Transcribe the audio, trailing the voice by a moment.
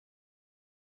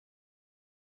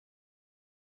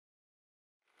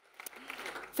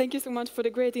Thank you so much for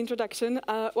the great introduction.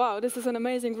 Wow, this is an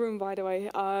amazing room, by the way.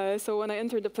 So when I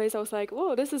entered the place, I was like,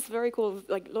 whoa, this is very cool.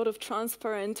 Like a lot of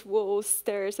transparent walls,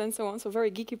 stairs, and so on. So very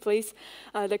geeky place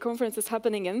the conference is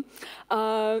happening in.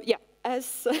 Yeah,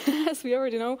 as we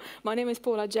already know, my name is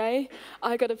Paula J.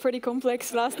 I got a pretty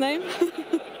complex last name.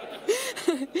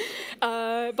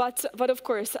 But of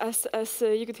course, as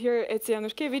you could hear, it's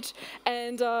Januszkiewicz,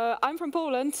 and I'm from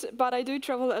Poland, but I do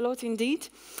travel a lot indeed.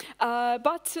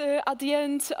 But at the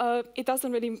end, it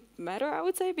doesn't really matter, I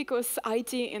would say, because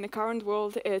IT in the current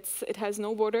world, it has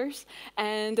no borders,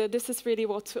 and this is really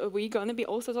what we're going to be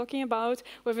also talking about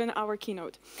within our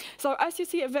keynote. So as you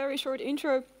see, a very short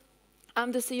intro.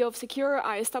 I'm the CEO of Secure.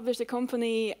 I established the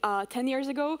company 10 years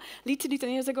ago, literally 10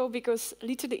 years ago, because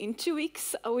literally in 2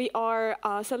 weeks we are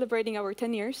celebrating our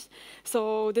 10 years.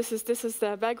 So this is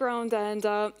the background, and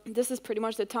this is pretty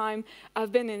much the time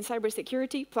I've been in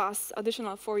cybersecurity, plus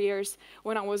additional 4 years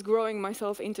when I was growing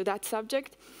myself into that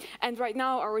subject. And right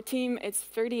now our team is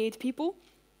 38 people.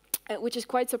 Which is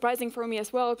quite surprising for me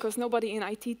as well, because nobody in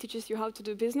IT teaches you how to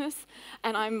do business.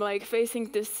 And I'm like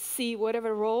facing this C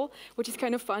whatever role, which is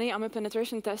kind of funny. I'm a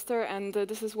penetration tester, and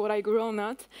this is what I grew on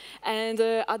at. And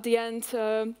at the end,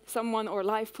 someone or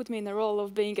life put me in the role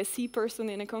of being a C person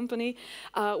in a company,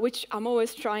 which I'm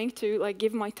always trying to like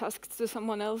give my tasks to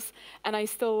someone else. And I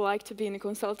still like to be in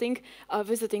consulting,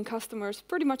 visiting customers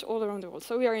pretty much all around the world.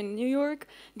 So we are in New York,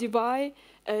 Dubai,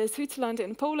 Switzerland,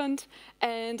 and Poland,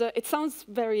 and it sounds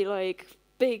very like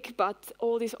big, but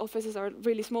all these offices are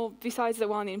really small. Besides the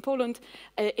one in Poland,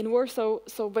 in Warsaw.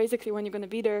 So basically, when you're going to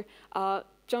be there,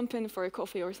 jump in for a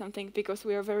coffee or something, because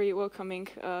we are very welcoming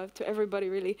to everybody,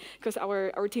 really, because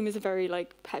our team is very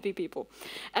like happy people.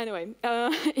 Anyway,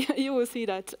 you will see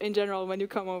that in general when you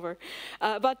come over,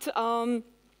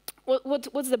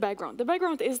 What's the background? The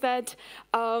background is that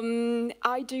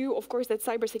I do, of course, that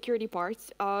cybersecurity part.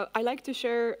 I like to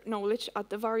share knowledge at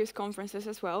the various conferences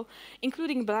as well,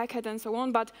 including Black Hat and so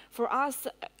on. But for us,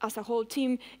 as a whole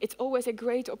team, it's always a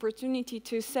great opportunity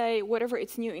to say whatever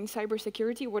it's new in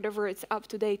cybersecurity, whatever it's up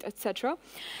to date, etc.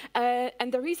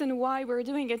 And the reason why we're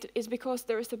doing it is because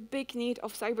there is a big need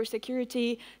of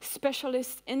cybersecurity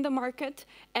specialists in the market,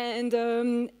 and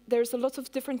there's a lot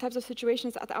of different types of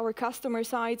situations at our customer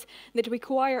sides that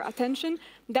require attention.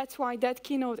 That's why that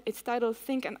keynote is titled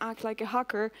Think and Act Like a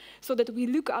Hacker, so that we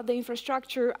look at the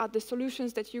infrastructure, at the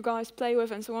solutions that you guys play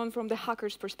with and so on from the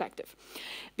hacker's perspective.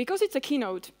 Because it's a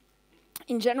keynote,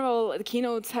 in general, the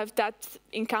keynotes have that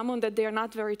in common, that they are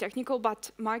not very technical, but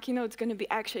my keynote is going to be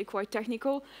actually quite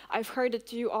technical. I've heard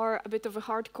that you are a bit of a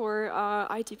hardcore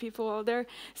IT people out there,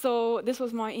 so this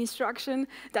was my instruction,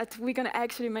 that we're going to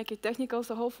actually make it technical,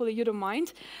 so hopefully you don't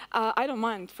mind. I don't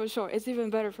mind, for sure. It's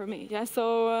even better for me. Yeah,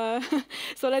 so,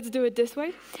 so let's do it this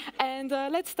way. And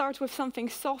let's start with something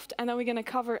soft, and then we're going to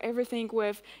cover everything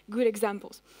with good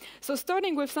examples. So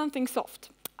starting with something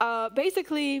soft.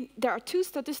 Basically, there are 2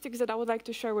 statistics that I would like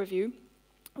to share with you.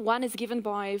 One is given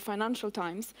by Financial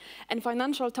Times, and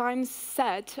Financial Times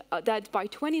said that by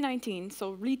 2019,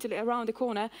 so literally around the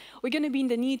corner, we're going to be in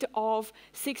the need of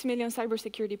 6 million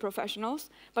cybersecurity professionals,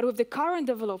 but with the current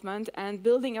development and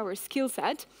building our skill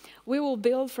set, we will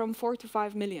build from 4 to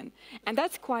 5 million. And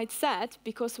that's quite sad,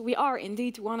 because we are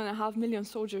indeed 1.5 million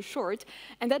soldiers short,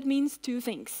 and that means 2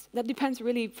 things. That depends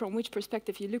really from which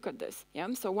perspective you look at this.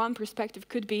 Yeah? So one perspective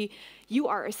could be, you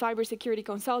are a cybersecurity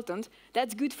consultant.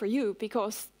 That's good for you,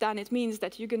 because then it means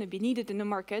that you're going to be needed in the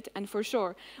market, and for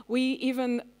sure,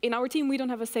 in our team, we don't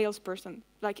have a salesperson.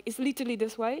 Like, it's literally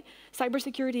this way.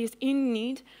 Cybersecurity is in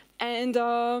need, and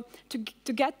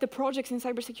to get the projects in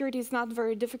cybersecurity is not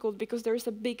very difficult, because there is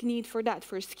a big need for that,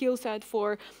 for skill set,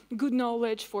 for good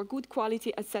knowledge, for good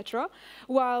quality, etc.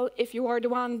 While if you are the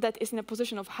one that is in a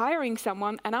position of hiring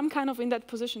someone, and I'm kind of in that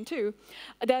position too,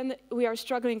 then we are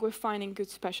struggling with finding good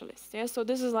specialists. Yeah? So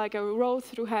this is like a road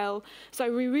through hell.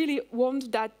 So we really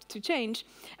want that to change,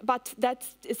 but that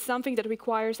is something that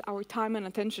requires our time and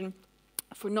attention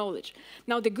for knowledge.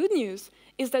 Now, the good news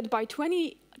is that by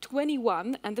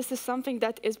 2021, and this is something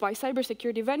that is by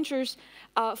Cybersecurity Ventures,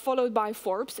 followed by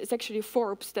Forbes. It's actually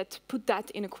Forbes that put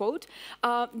that in a quote.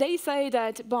 They say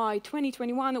that by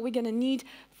 2021, we're going to need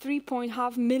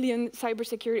 3.5 million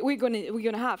cybersecurity. We're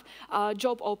going to have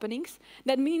job openings.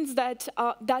 That means that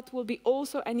that will be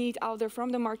also a need out there from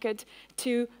the market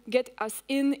to get us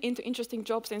into interesting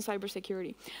jobs in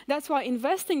cybersecurity. That's why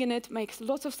investing in it makes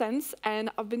lots of sense, and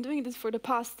I've been doing this for the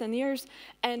past 10 years,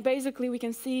 and basically we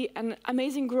can see an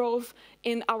amazing growth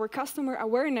in our customer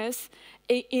awareness,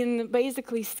 in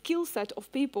basically skill set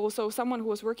of people. So someone who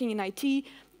was working in IT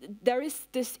there is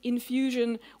this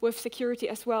infusion with security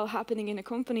as well happening in the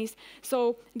companies.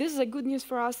 So this is a good news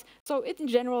for us. So in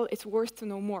general, it's worth to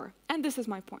know more. And this is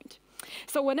my point.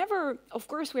 So whenever, of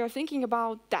course, we are thinking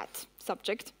about that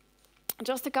subject,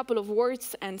 just a couple of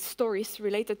words and stories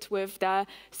related with the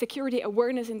security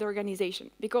awareness in the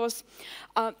organization. Because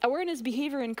awareness,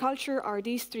 behavior, and culture are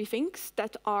these three things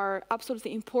that are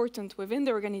absolutely important within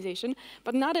the organization,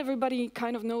 but not everybody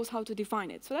kind of knows how to define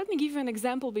it. So let me give you an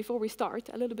example before we start,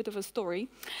 a little bit of a story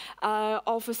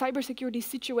of a cybersecurity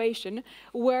situation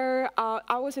where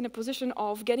I was in a position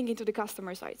of getting into the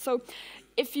customer side. So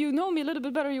if you know me a little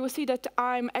bit better, you will see that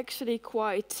I'm actually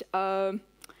quite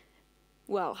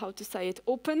well, how to say it,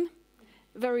 open,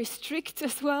 very strict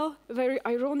as well, very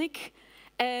ironic,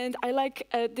 and I like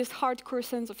this hardcore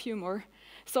sense of humor.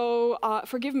 So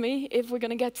forgive me if we're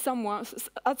going to get someone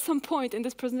at some point in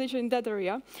this presentation in that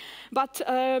area. But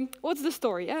what's the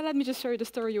story? Let me just share the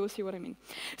story, you will see what I mean.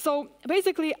 So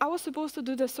basically, I was supposed to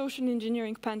do the social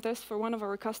engineering pen test for one of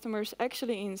our customers,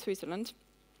 actually in Switzerland.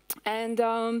 And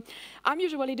I'm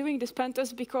usually doing this pen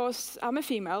test because I'm a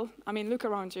female. I mean, look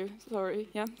around you. Sorry,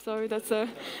 yeah. So that's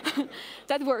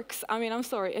that works. I mean, I'm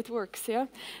sorry, it works, yeah.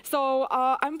 So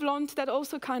I'm blonde. That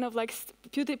also kind of like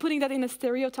putting that in a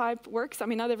stereotype works. I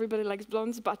mean, not everybody likes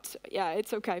blondes, but yeah,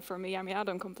 it's okay for me. I mean, I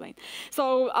don't complain.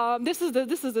 So this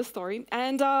is the story.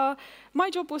 And my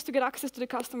job was to get access to the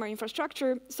customer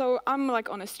infrastructure. So I'm like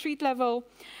on a street level,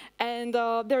 and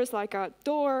there's like a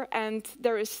door, and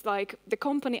there is like the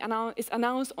company is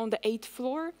announced on the 8th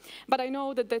floor, but I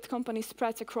know that that company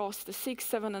spreads across the 6th,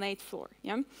 7th, and 8th floor.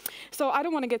 Yeah. So I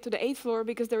don't want to get to the 8th floor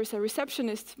because there is a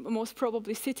receptionist most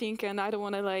probably sitting, and I don't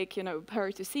want to like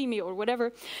her to see me or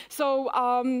whatever. So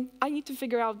I need to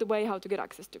figure out the way how to get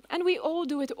access to. And we all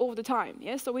do it all the time.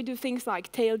 Yeah. So we do things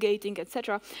like tailgating,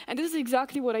 etc. And this is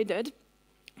exactly what I did.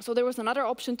 So there was another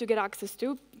option to get access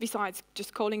to, besides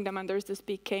just calling them, and there's this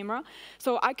big camera.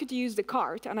 So I could use the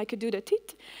card, and I could do the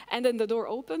tit, and then the door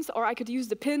opens, or I could use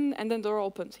the pin, and then the door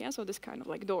opens. Yeah, so this kind of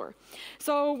like door.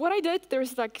 So what I did,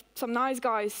 there's like some nice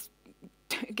guys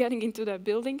getting into the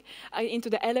building, into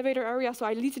the elevator area, so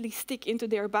I literally stick into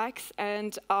their backs,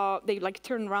 and they like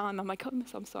turn around, I'm like, oh,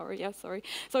 I'm sorry, yeah, sorry.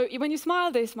 So when you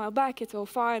smile, they smile back, it's all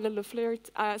fine, a little flirt,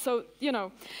 so,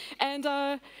 and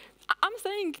I'm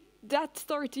saying that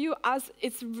story to you as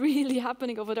it's really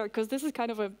happening over there, because this is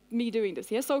kind of me doing this,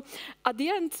 yeah? So at the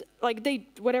end, like they,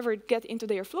 whatever, get into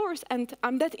their floors, and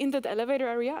I'm that into the elevator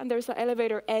area, and there's an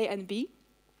elevator A and B,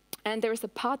 and there's a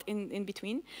path in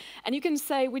between, and you can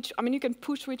say you can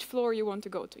push which floor you want to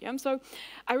go to, yeah? So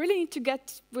I really need to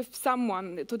get with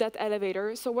someone to that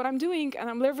elevator, so what I'm doing, and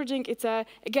I'm leveraging, it's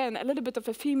again, a little bit of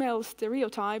a female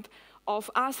stereotype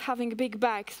of us having big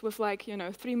bags with like,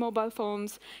 3 mobile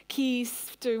phones,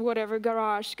 keys to whatever,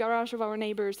 garage of our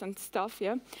neighbors and stuff,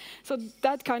 yeah? So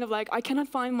that kind of like, I cannot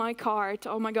find my card,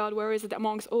 oh my God, where is it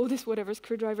amongst all this whatever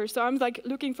screwdriver? So I'm like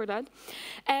looking for that.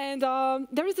 And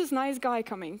there is this nice guy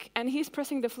coming, and he's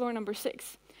pressing the floor number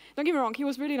 6. Don't get me wrong, he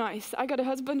was really nice. I got a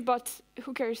husband, but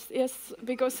who cares? Yes,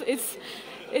 because it's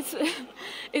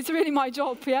really my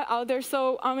job, yeah, out there.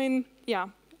 So, I mean, yeah.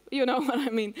 You know what I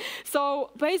mean.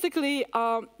 So basically,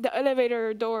 the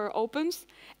elevator door opens,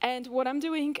 and what I'm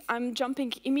doing, I'm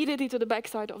jumping immediately to the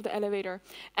backside of the elevator.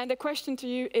 And the question to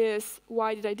you is,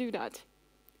 why did I do that?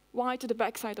 Why to the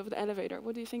backside of the elevator?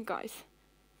 What do you think, guys?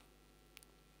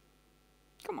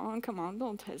 Come on,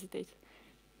 don't hesitate.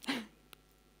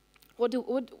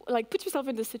 Put yourself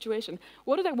in this situation.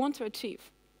 What did I want to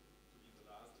achieve?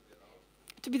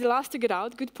 To be the last to get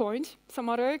out. Good point. Some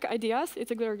other ideas?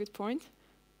 It's a very good point.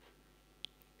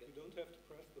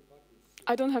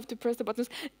 I don't have to press the buttons.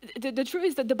 The truth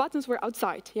is that the buttons were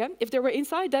outside, yeah? If they were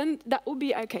inside, then that would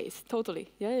be a case,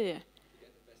 totally. Yeah.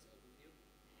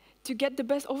 To get the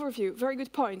best overview, very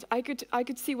good point. I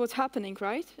could see what's happening,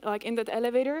 right? Like in that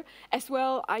elevator. As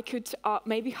well, I could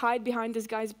maybe hide behind this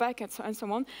guy's back and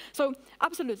so on. So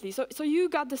absolutely, so you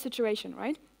got the situation,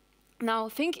 right? Now,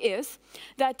 thing is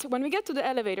that when we get to the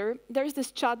elevator, there's this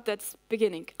chat that's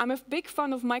beginning. I'm a big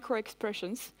fan of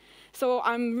micro-expressions, so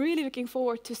I'm really looking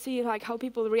forward to see like how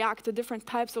people react to different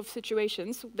types of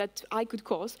situations that I could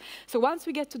cause. So once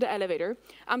we get to the elevator,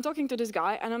 I'm talking to this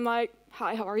guy, and I'm like,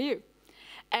 hi, how are you?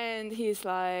 And he's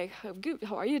like, good,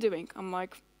 how are you doing? I'm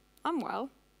like, I'm well,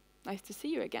 nice to see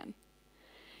you again.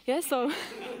 Yeah, so...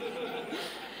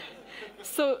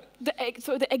 So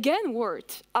the again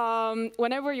word,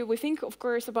 whenever we think, of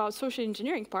course, about social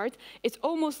engineering part, it's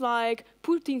almost like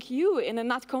putting you in a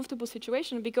not comfortable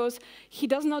situation because he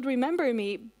does not remember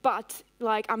me, but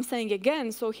like I'm saying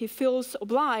again, so he feels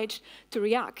obliged to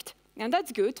react. And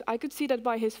that's good. I could see that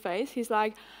by his face. He's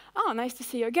like, oh, nice to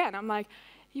see you again. I'm like,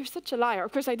 you're such a liar.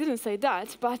 Of course, I didn't say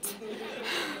that, but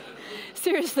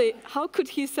seriously, how could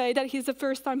he say that? He's the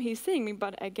first time he's seeing me.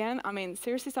 But again, I mean,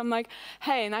 seriously, so I'm like,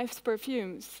 hey, nice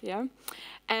perfumes, yeah?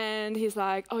 And he's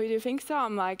like, oh, do you think so?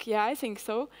 I'm like, yeah, I think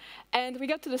so. And we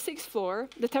got to the 6th floor.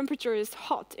 The temperature is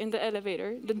hot in the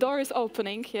elevator. The door is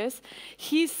opening, yes.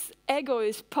 His ego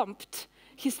is pumped.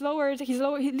 He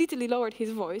literally lowered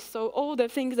his voice. So all the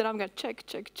things that I'm gonna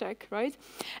check, right?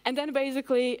 And then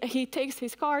basically he takes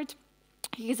his card.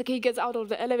 He gets out of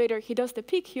the elevator, he does the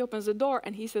peek, he opens the door,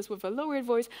 and he says with a lowered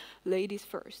voice, ladies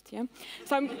first, yeah?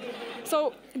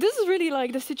 So this is really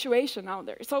like the situation out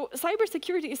there. So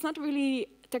cybersecurity is not really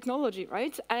technology,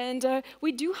 right? And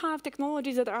we do have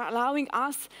technologies that are allowing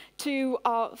us to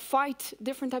fight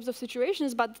different types of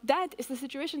situations, but that is the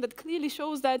situation that clearly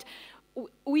shows that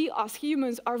we as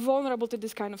humans are vulnerable to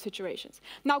this kind of situations.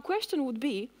 Now, question would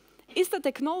be, is the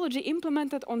technology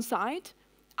implemented on site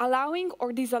allowing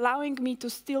or disallowing me to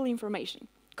steal information?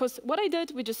 Because what I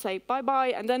did, we just say bye-bye,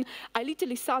 and then I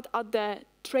literally sat at the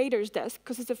trader's desk,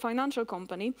 because it's a financial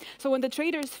company. So when the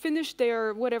traders finished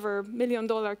their whatever $1 million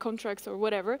contracts or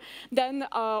whatever, then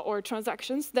or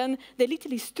transactions, then they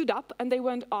literally stood up and they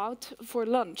went out for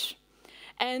lunch.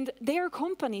 And their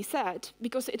company said,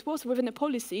 because it was within a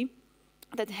policy,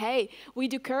 that, hey, we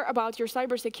do care about your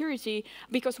cybersecurity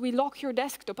because we lock your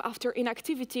desktop after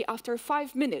inactivity after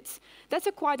 5 minutes. That's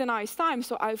quite a nice time,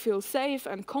 so I feel safe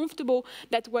and comfortable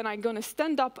that when I'm gonna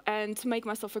stand up and make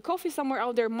myself a coffee somewhere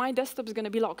out there, my desktop is gonna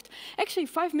be locked. Actually,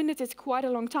 5 minutes is quite a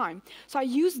long time. So I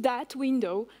used that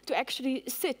window to actually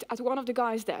sit at one of the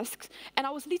guys' desks, and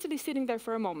I was literally sitting there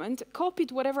for a moment,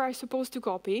 copied whatever I was supposed to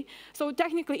copy. So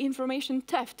technically, information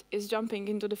theft is jumping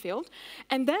into the field.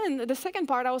 And then the second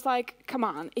part, I was like, come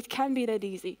on, it can't be that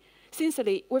easy.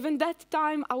 Sincerely, within that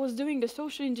time, I was doing the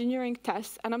social engineering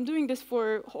tests, and I'm doing this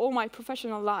for all my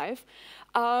professional life.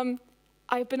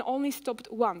 I've been only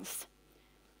stopped once.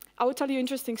 I will tell you an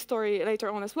interesting story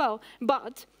later on as well,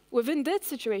 but within that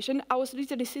situation, I was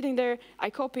literally sitting there,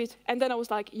 I copied, and then I was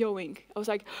like yoing. I was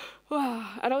like, wow,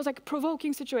 and I was like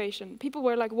provoking situation. People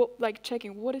were like, like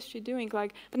checking, what is she doing?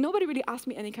 Like, but nobody really asked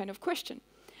me any kind of question.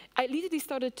 I literally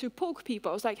started to poke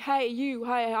people. I was like, hey, you,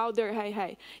 hi, out there, hey,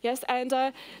 hey. Yes, and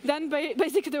then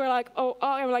basically they were like, oh,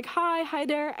 I'm like, hi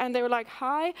there, and they were like,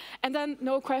 hi, and then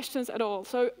no questions at all.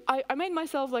 So I made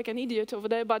myself like an idiot over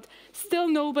there, but still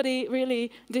nobody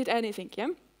really did anything, yeah?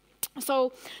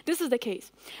 So this is the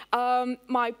case.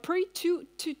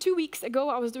 Two weeks ago,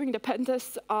 I was doing the pen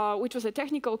test, which was a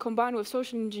technical combined with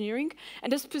social engineering.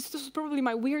 And this was probably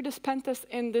my weirdest pen test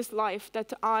in this life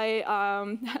that I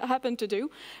happened to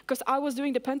do, because I was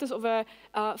doing the pen test of a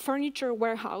furniture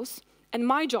warehouse. And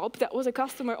my job, that was a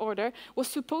customer order, was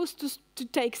supposed to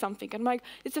take something. And I'm like,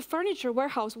 it's a furniture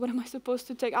warehouse. What am I supposed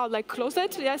to take out? Like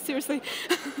closet? Yeah, seriously.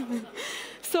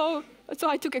 So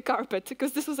I took a carpet,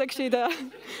 because this was actually the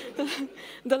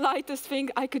lightest thing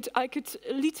I could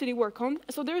literally work on.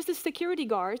 So there's this security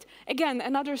guard. Again,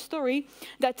 another story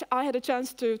that I had a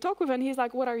chance to talk with, and he's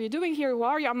like, what are you doing here? Who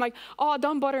are you? I'm like, oh,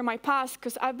 don't bother my pass,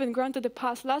 because I've been granted a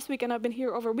pass last week, and I've been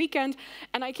here over weekend.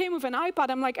 And I came with an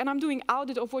iPad. I'm like, and I'm doing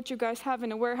audit of what you guys have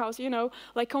in a warehouse, you know,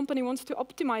 like company wants to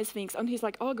optimize things. And he's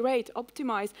like, oh, great,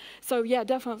 optimize. So yeah,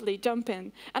 definitely, jump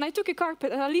in. And I took a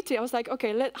carpet, and I was like,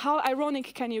 okay, how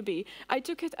ironic can you be? I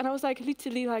took it, and I was like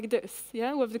literally like this,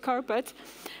 yeah, with the carpet,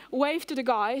 waved to the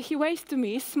guy, he waves to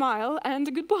me, smile, and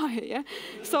goodbye, yeah.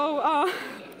 So,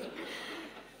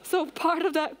 so part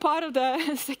of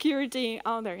the security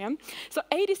out there, yeah. So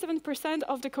 87%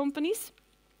 of the companies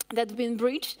that have been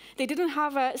breached, they didn't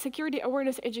have a security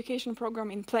awareness education program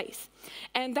in place.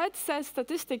 And that says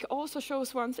statistic also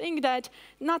shows one thing, that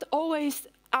not always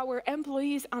our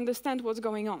employees understand what's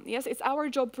going on. Yes, it's our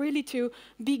job really to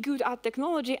be good at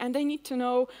technology, and they need to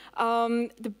know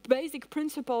the basic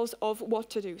principles of what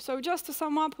to do. So just to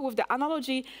sum up with the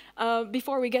analogy,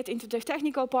 before we get into the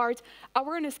technical part,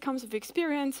 awareness comes with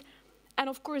experience, and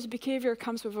of course, behavior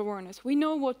comes with awareness. We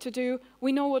know what to do,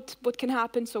 we know what can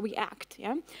happen, so we act,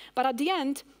 yeah? But at the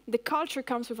end, the culture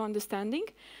comes with understanding.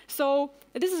 So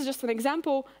this is just an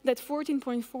example that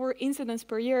 14.4 incidents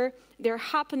per year, they're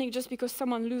happening just because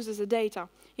someone loses the data.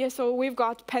 Yeah, so we've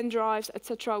got pen drives,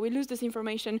 etc. We lose this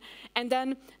information, and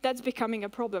then that's becoming a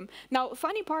problem. Now,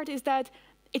 funny part is that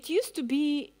it used to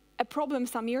be a problem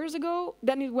some years ago,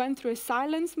 then it went through a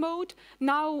silence mode.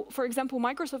 Now, for example,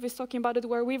 Microsoft is talking about it,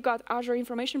 where we've got Azure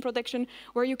Information Protection,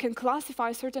 where you can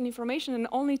classify certain information and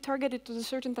only target it to a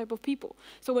certain type of people.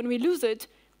 So when we lose it,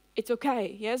 it's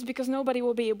okay, yes, because nobody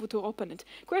will be able to open it.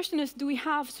 Question is, do we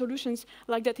have solutions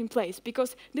like that in place?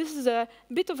 Because this is a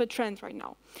bit of a trend right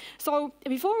now. So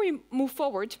before we move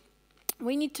forward,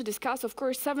 we need to discuss, of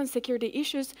course, 7 security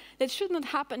issues that should not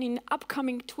happen in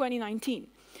upcoming 2019.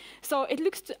 So it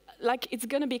looks like it's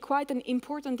going to be quite an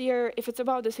important year if it's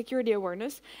about the security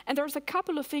awareness. And there's a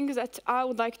couple of things that I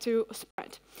would like to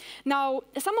spread. Now,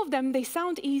 some of them, they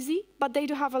sound easy, but they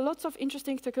do have a lot of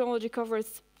interesting technology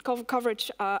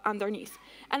coverage underneath.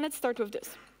 And let's start with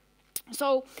this.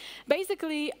 So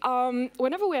basically,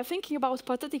 whenever we are thinking about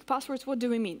pathetic passwords, what do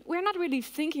we mean? We're not really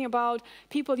thinking about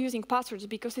people using passwords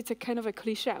because it's a kind of a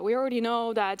cliche. We already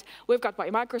know that we've got by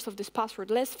Microsoft this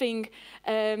passwordless thing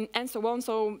and so on.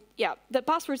 So yeah, the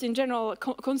passwords in general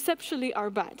conceptually are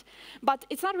bad. But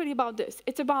it's not really about this.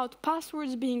 It's about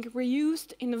passwords being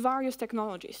reused in various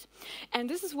technologies. And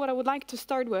this is what I would like to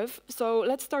start with. So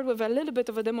let's start with a little bit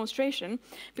of a demonstration,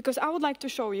 because I would like to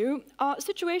show you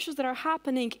situations that are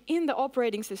happening in the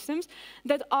operating systems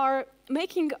that are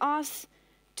making us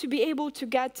to be able to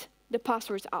get the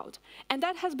passwords out. And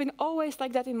that has been always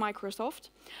like that in Microsoft.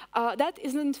 That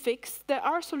isn't fixed. There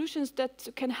are solutions that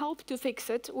can help to fix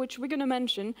it, which we're going to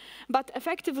mention, but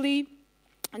effectively,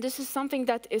 this is something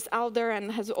that is out there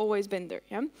and has always been there.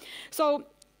 Yeah? So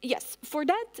yes, for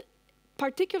that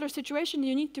particular situation,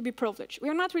 you need to be privileged. We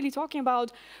are not really talking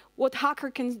about what hacker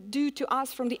can do to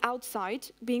us from the outside,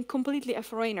 being completely a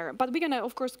foreigner. But we're going to,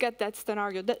 of course, get that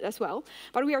scenario as well.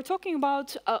 But we are talking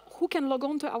about who can log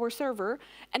on to our server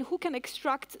and who can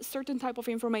extract certain type of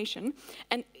information.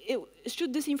 And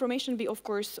should this information be, of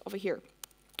course, over here.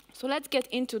 So let's get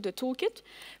into the toolkit.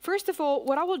 First of all,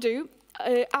 what I will do,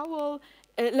 I will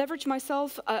leverage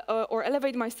myself or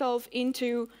elevate myself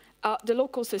into the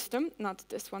local system, not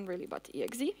this one really, but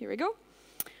exe, here we go.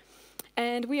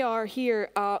 And we are here,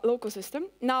 local system.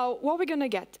 Now, what we're gonna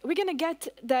get? We're gonna get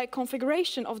the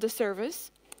configuration of the service.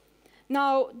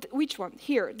 Now, which one?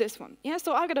 Here, this one. Yeah,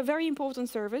 so I've got a very important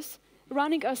service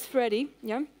running as Freddy,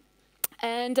 yeah?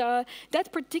 And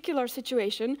that particular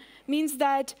situation means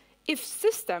that if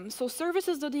system, so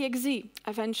services.exe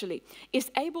eventually, is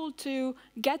able to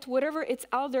get whatever it's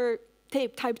out there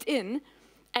typed in,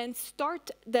 and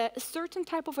start the certain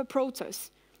type of a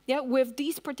process, yeah, with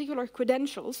these particular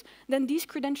credentials, then these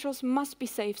credentials must be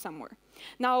saved somewhere.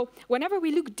 Now, whenever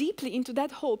we look deeply into that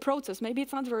whole process, maybe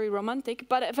it's not very romantic,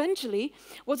 but eventually,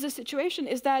 what's the situation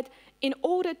is that in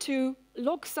order to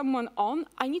log someone on,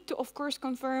 I need to, of course,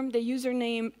 confirm the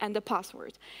username and the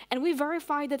password. And we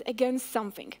verify that against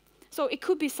something. So it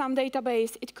could be some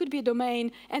database, it could be a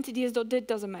domain, ntds.dit,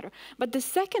 doesn't matter. But the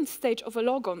second stage of a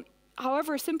logon,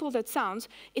 however simple that sounds,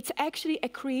 it's actually a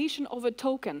creation of a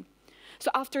token.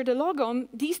 So after the logon,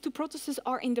 these two processes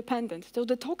are independent. So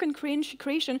the token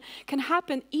creation can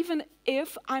happen even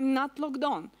if I'm not logged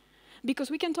on.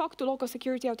 Because we can talk to local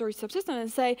security authority subsystem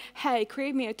and say, hey,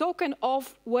 create me a token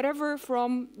of whatever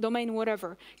from domain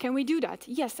whatever. Can we do that?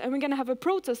 Yes, and we're going to have a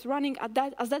process running at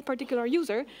that, as that particular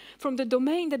user from the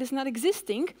domain that is not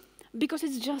existing, because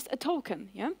it's just a token,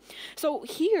 yeah? So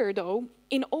here, though,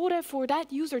 in order for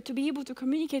that user to be able to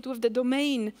communicate with the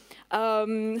domain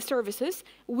services,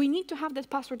 we need to have that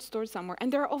password stored somewhere.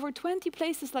 And there are over 20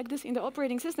 places like this in the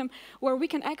operating system where we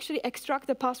can actually extract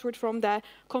the password from the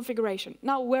configuration.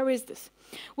 Now, where is this?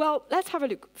 Well, let's have a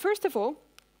look. First of all,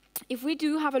 if we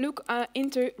do have a look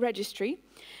into registry,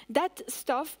 that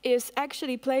stuff is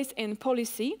actually placed in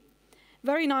policy.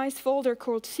 Very nice folder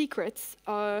called secrets.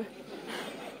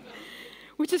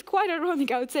 Which is quite ironic,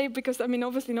 I would say, because, I mean,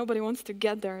 obviously nobody wants to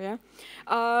get there, yeah?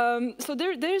 So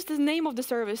there's the name of the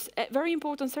service. A very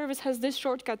important service has this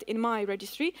shortcut in my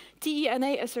registry,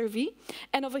 TENA-SRV.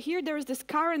 And over here, there is this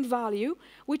current value,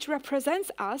 which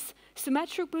represents us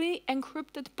symmetrically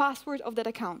encrypted password of that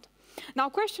account. Now,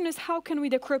 question is, how can we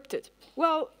decrypt it?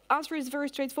 Well, answer is very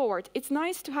straightforward. It's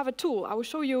nice to have a tool. I will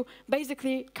show you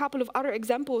basically a couple of other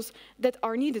examples that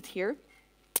are needed here.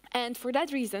 And for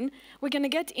that reason, we're going to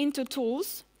get into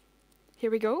tools.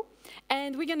 Here we go.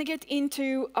 And we're going to get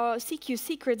into CQ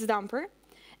secrets dumper.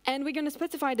 And we're going to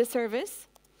specify the service.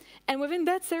 And within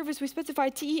that service, we specify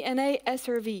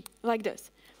TENA-SRV, like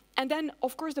this. And then,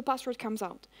 of course, the password comes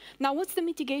out. Now, what's the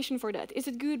mitigation for that? Is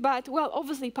it good, bad? Well,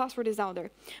 obviously, password is out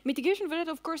there. Mitigation for that,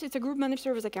 of course, it's a group managed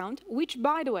service account, which,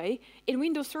 by the way, in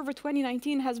Windows Server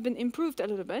 2019 has been improved a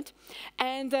little bit.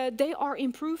 And they are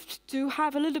improved to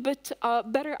have a little bit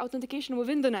better authentication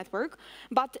within the network.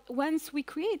 But once we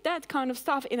create that kind of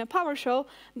stuff in a PowerShell,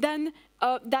 then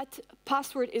that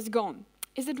password is gone.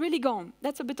 Is it really gone?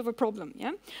 That's a bit of a problem,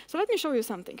 yeah? So let me show you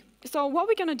something. So what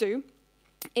we're going to do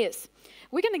is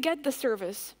we're going to get the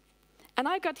service. And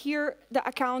I got here the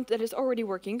account that is already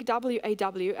working,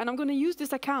 WAW, and I'm going to use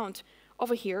this account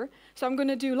over here. So I'm going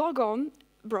to do logon,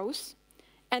 browse,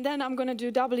 and then I'm going to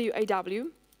do WAW.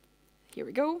 Here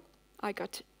we go. I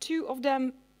got 2 of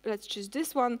them let's choose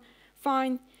this one.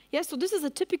 Fine. Yes, so this is a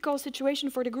typical situation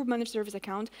for the group managed service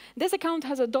account. This account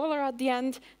has a dollar at the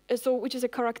end, which is a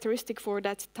characteristic for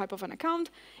that type of an account.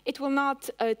 It will not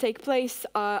take place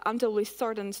until we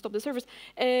start and stop the service.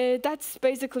 That's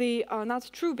basically not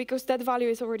true because that value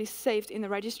is already saved in the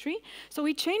registry. So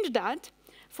we changed that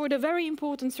for the very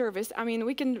important service. I mean,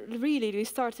 we can really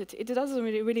restart it. It doesn't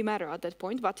really matter at that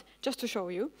point, but just to show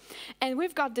you. And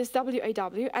we've got this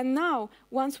WAW, and now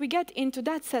once we get into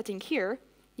that setting here,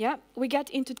 yeah, we get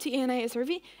into TNA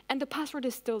SRV, and the password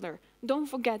is still there. Don't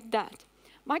forget that.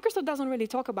 Microsoft doesn't really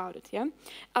talk about it, yeah?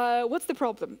 What's the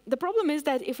problem? The problem is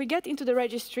that if we get into the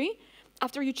registry,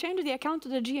 after you change the account to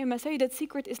the GMSA, that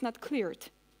secret is not cleared,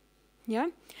 yeah?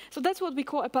 So that's what we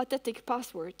call a pathetic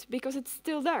password, because it's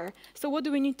still there. So what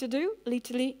do we need to do?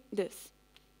 Literally this,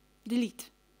 delete,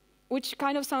 which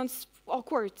kind of sounds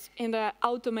awkward in the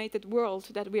automated world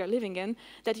that we are living in,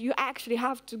 that you actually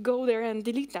have to go there and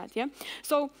delete that, yeah?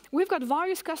 So we've got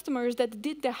various customers that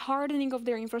did the hardening of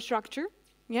their infrastructure,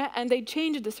 yeah, and they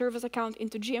changed the service account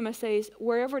into GMSAs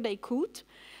wherever they could,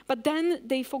 but then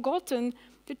they've forgotten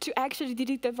to actually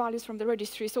delete the values from the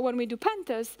registry. So when we do pen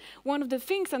tests, one of the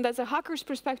things, and that's a hacker's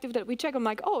perspective that we check, I'm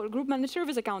like, oh, group managed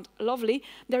service account, lovely.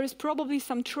 There is probably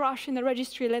some trash in the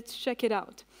registry, let's check it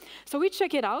out. So we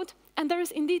check it out, and there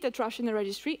is indeed a trash in the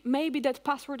registry. Maybe that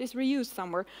password is reused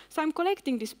somewhere. So I'm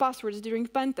collecting these passwords during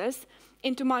pen tests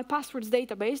into my passwords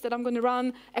database that I'm going to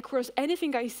run across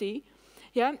anything I see.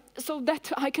 Yeah, so that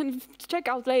I can check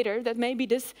out later that maybe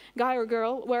this guy or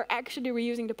girl were actually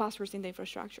reusing the passwords in the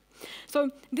infrastructure.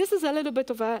 So this is a little bit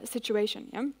of a situation.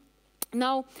 Yeah?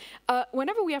 Now,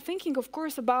 whenever we are thinking, of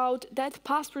course, about that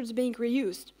passwords being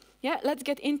reused, yeah, let's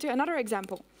get into another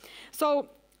example. So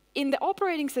in the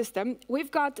operating system,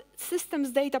 we've got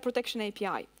Systems Data Protection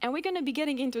API, and we're going to be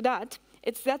getting into that.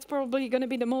 That's probably going to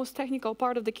be the most technical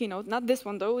part of the keynote. Not this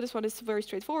one, though. This one is very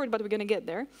straightforward, but we're going to get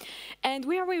there. And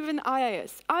we are within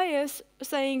IIS. IIS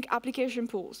saying application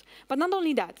pools. But not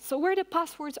only that. So where the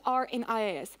passwords are in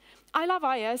IIS. I love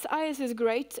IIS. IIS is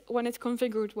great when it's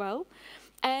configured well.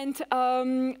 And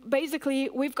basically,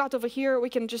 we've got over here, we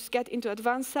can just get into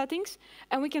advanced settings,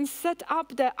 and we can set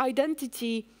up the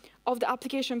identity of the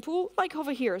application pool, like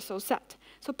over here, so set.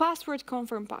 So password,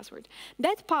 confirm password.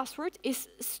 That password is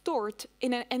stored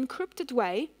in an encrypted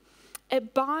way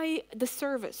by the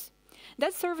service.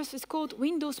 That service is called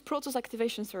Windows Process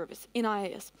Activation Service in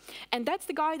IIS. And that's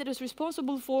the guy that is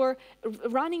responsible for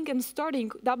running and starting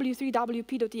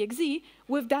w3wp.exe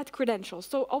with that credential.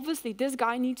 So obviously, this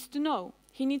guy needs to know.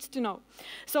 He needs to know.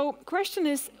 So question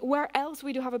is, where else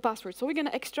we do have a password? So we're going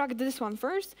to extract this one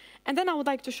first, and then I would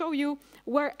like to show you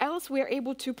where else we are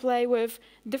able to play with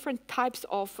different types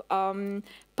of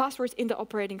passwords in the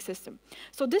operating system.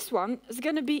 So this one is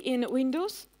going to be in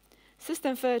Windows,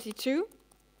 System32,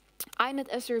 iNet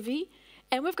SRV,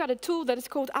 and we've got a tool that is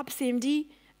called appcmd.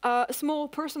 A small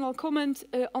personal comment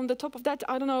on the top of that.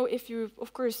 I don't know if you,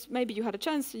 of course, maybe you had a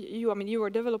chance. I mean, you are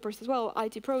developers as well,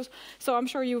 IT pros. So I'm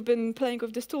sure you've been playing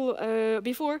with this tool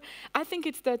before. I think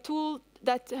it's the tool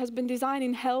that has been designed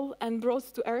in hell and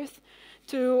brought to Earth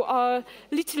to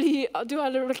literally do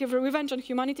a revenge on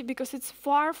humanity because it's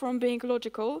far from being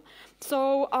logical.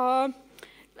 So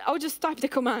I'll just type the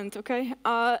command, okay?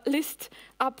 List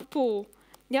up pool.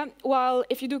 Yeah, while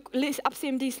if you do list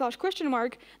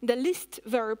appcmd/?, the list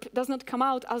verb does not come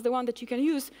out as the one that you can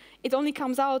use. It only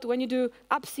comes out when you do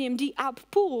appcmd app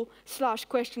pool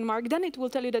 /?, then it will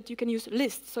tell you that you can use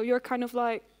list. So you're kind of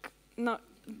like, not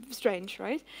strange,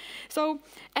 right? So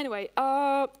anyway,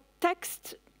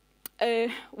 text,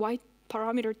 white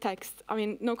parameter text, I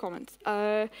mean, no comments.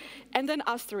 And then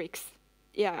asterisk.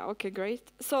 Yeah, okay, great.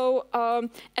 So,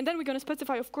 and then we're going to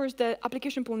specify, of course, the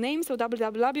application pool name, so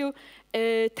www.test.com,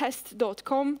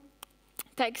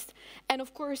 text. And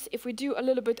of course, if we do a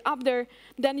little bit up there,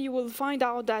 then you will find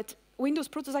out that Windows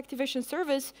Process Activation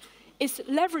Service is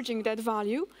leveraging that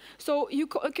value. So you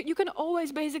can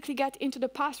always basically get into the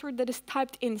password that is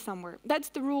typed in somewhere. That's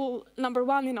the rule number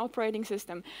one in operating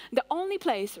system. The only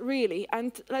place, really,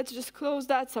 and let's just close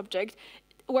that subject,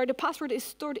 where the password is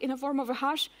stored in a form of a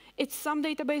hash, it's some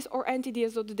database or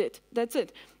ntds.dit. That's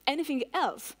it. Anything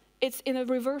else, it's in a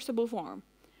reversible form.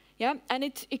 Yeah, and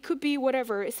it could be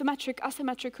whatever, symmetric,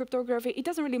 asymmetric cryptography, it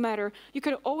doesn't really matter. You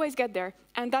can always get there,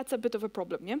 and that's a bit of a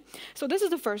problem, yeah? So this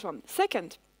is the first one.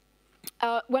 Second,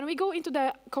 when we go into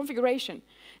the configuration,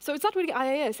 so it's not really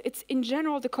IIS, it's in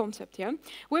general the concept, yeah?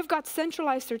 We've got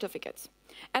centralized certificates.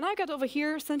 And I got over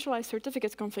here centralized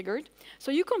certificates configured.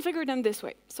 So you configure them this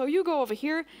way. So you go over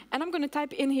here, and I'm going to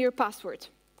type in here password.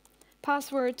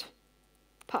 Password,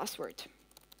 password.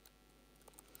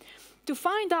 to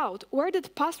find out where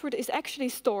that password is actually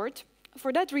stored,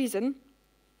 for that reason,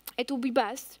 it will be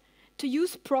best to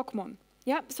use procmon.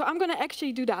 Yeah, so I'm going to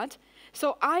actually do that.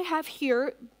 So I have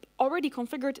here already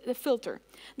configured the filter.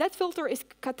 That filter is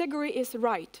category is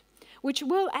right, which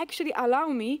will actually allow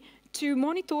me to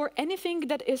monitor anything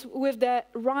that is with the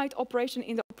right operation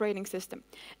in the operating system.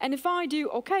 And if I do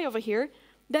OK over here,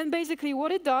 then basically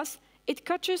what it does, it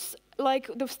catches like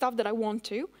the stuff that I want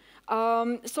to.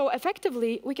 So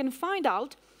effectively, we can find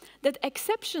out that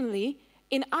exceptionally,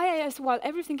 in IIS, while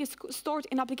everything is stored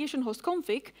in application host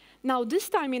config, now this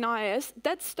time in IIS,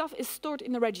 that stuff is stored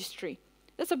in a registry.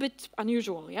 That's a bit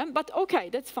unusual, yeah? But OK,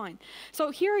 that's fine.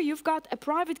 So here you've got a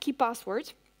private key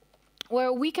password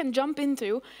where we can jump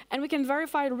into, and we can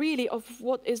verify really of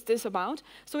what is this about.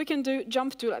 So we can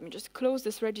jump to, let me just close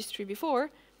this registry before,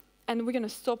 and we're going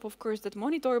to stop, of course, that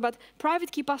monitor, but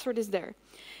private key password is there.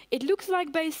 It looks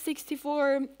like base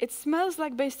 64. It smells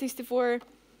like base 64.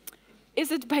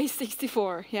 Is it base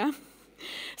 64? Yeah.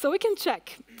 So we can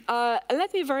check.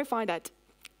 Let me verify that.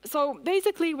 So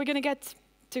basically, we're going to get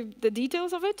to the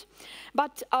details of it.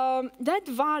 But that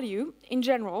value in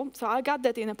general, so I got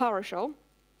that in a PowerShell,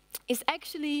 is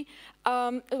actually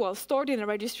well, stored in a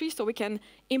registry, so we can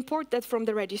import that from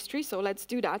the registry. So let's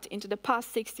do that into the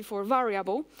pass64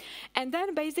 variable. And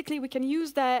then basically we can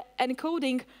use the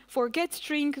encoding for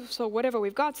getString, so whatever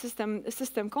we've got,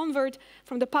 system convert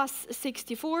from the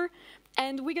pass64,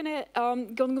 and we're going to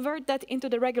convert that into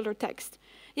the regular text.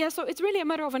 Yeah, so it's really a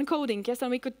matter of encoding, yes,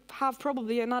 and we could have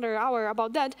probably another hour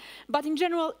about that. But in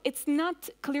general, it's not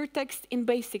clear text in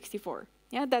base 64.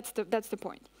 Yeah, that's the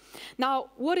point. Now,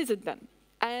 what is it then?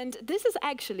 And this is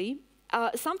actually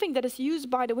something that is used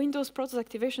by the Windows Process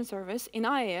Activation Service in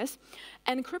IIS,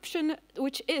 encryption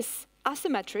which is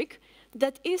asymmetric,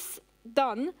 that is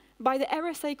done by the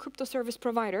RSA crypto service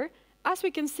provider, as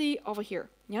we can see over here.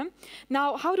 Yeah?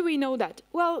 Now, how do we know that?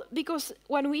 Well, because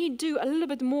when we do a little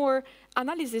bit more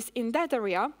analysis in that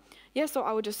area, yeah, so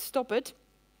I will just stop it,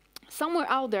 somewhere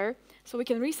out there, so we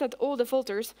can reset all the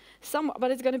filters,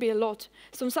 but it's going to be a lot.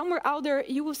 So somewhere out there,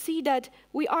 you will see that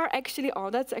we are actually,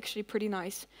 oh, that's actually pretty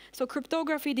nice. So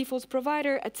cryptography, defaults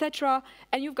provider, etc.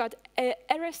 And you've got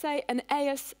RSA and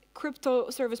AS crypto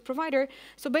service provider.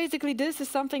 So basically, this is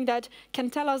something that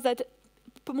can tell us that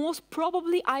most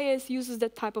probably IIS uses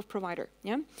that type of provider.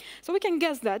 Yeah? So we can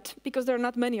guess that, because there are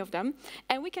not many of them.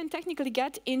 And we can technically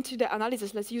get into the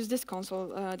analysis, let's use this console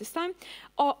this time,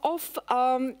 of,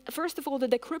 first of all, the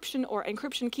decryption or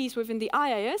encryption keys within the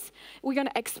IIS. We're going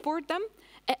to export them,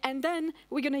 and then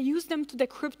we're going to use them to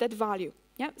decrypt that value.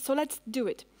 Yeah? So let's do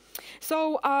it.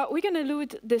 So we're going to do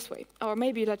it this way. Or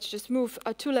maybe let's just move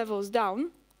 2 levels down.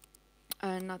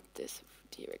 Not this.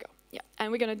 Here we go. Yeah,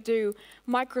 and we're going to do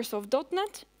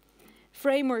Microsoft.NET,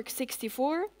 Framework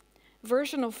 64,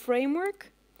 version of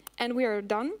framework, and we are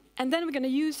done. And then we're going to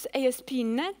use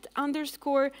ASP.NET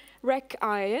 _ rec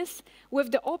IIS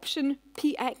with the option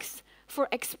PX for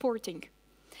exporting.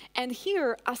 And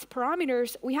here, as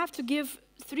parameters, we have to give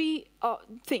 3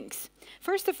 things.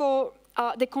 First of all,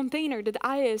 the container that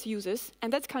IIS uses,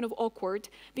 and that's kind of awkward,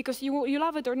 because you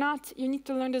love it or not, you need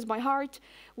to learn this by heart.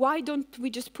 Why don't we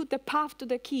just put the path to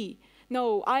the key?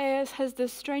 No, IIS has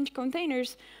these strange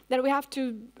containers that we have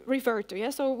to refer to,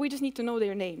 yeah? So we just need to know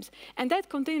their names. And that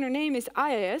container name is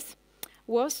IIS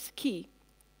was key.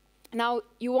 Now,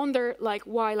 you wonder, like,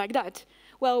 why like that?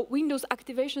 Well, Windows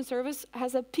Activation Service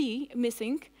has a P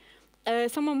missing.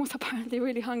 Someone was apparently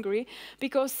really hungry,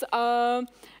 because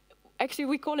actually,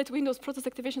 we call it Windows Process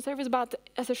Activation Service, but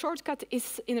as a shortcut,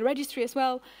 it's in the registry as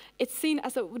well. It's seen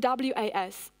as a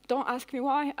WAS. Don't ask me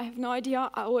why. I have no idea.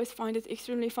 I always find it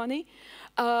extremely funny,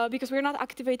 because we're not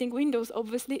activating Windows,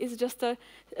 obviously. It's just a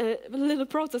little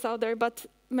process out there, but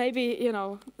maybe, you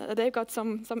know, they've got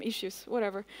some issues,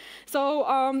 whatever. So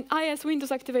IIS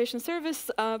Windows Activation Service,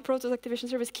 Process Activation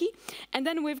Service key, and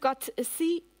then we've got a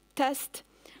C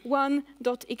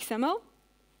test1.xml.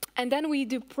 And then we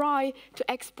do pry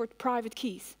to export private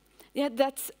keys. Yeah,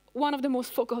 that's one of the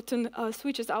most forgotten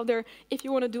switches out there if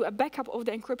you want to do a backup of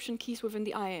the encryption keys within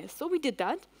the IIS. So we did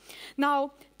that.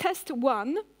 Now,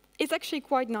 test1 is actually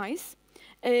quite nice.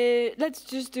 Let's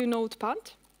just do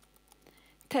notepad,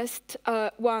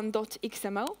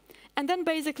 test1.xml. And then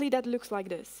basically that looks like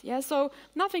this. Yeah, so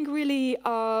nothing really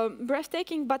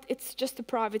breathtaking, but it's just a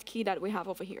private key that we have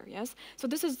over here. Yes, so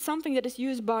this is something that is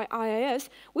used by IIS,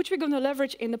 which we're going to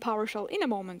leverage in the PowerShell in a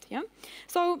moment. Yeah,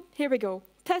 so here we go.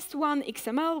 Test1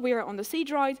 XML. We are on the C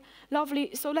drive.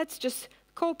 Lovely. So let's just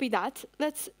copy that.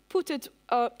 Let's put it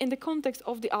in the context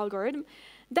of the algorithm.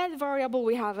 That variable,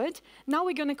 we have it. Now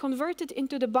we're going to convert it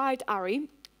into the byte array.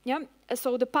 Yeah,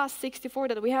 so the past 64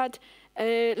 that we had,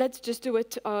 let's just do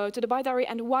it to the binary.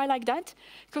 And why like that?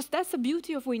 Because that's the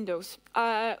beauty of Windows.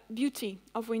 And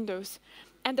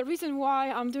the reason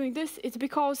why I'm doing this is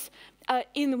because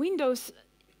in Windows,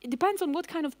 it depends on what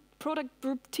kind of product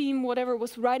group, team, whatever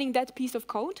was writing that piece of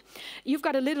code. You've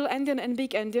got a little endian and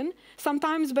big endian.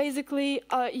 Sometimes, basically,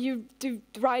 you do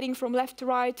writing from left to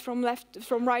right, from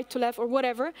right to left, or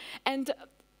whatever. And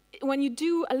when you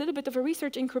do a little bit of a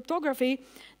research in cryptography,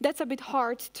 that's a bit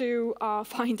hard to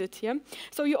find it, yeah?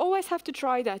 So you always have to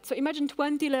try that. So imagine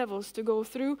 20 levels to go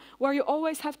through, where you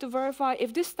always have to verify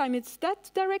if this time it's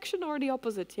that direction or the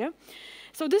opposite, yeah?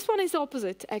 So this one is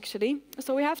opposite, actually.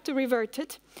 So we have to revert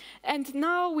it. And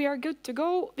now we are good to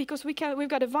go, because we've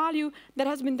got a value that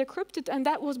has been decrypted, and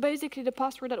that was basically the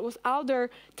password that was out there,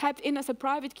 typed in as a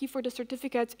private key for the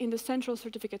certificates in the central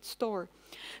certificate store.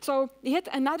 So yet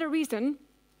another reason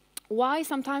why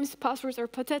sometimes passwords are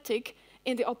pathetic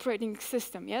in the operating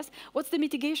system, yes? What's the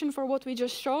mitigation for what we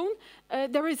just shown?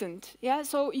 There isn't, yeah?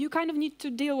 So you kind of need to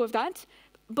deal with that,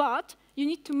 but you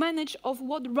need to manage of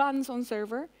what runs on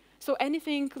server. So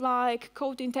anything like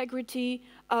code integrity,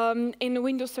 in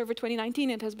Windows Server 2019,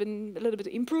 it has been a little bit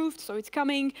improved, so it's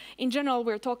coming. In general,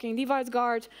 we're talking device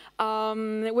guard,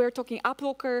 we're talking app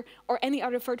locker, or any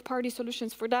other third-party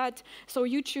solutions for that. So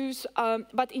you choose,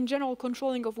 but in general,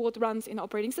 controlling of what runs in the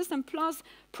operating system, plus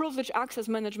privileged access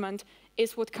management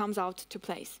is what comes out to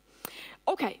place.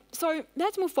 Okay, so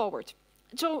let's move forward.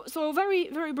 So very,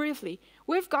 very briefly,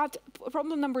 we've got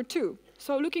problem number 2.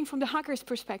 So looking from the hacker's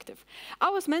perspective. I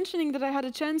was mentioning that I had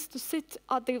a chance to sit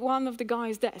at one of the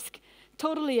guys' desk.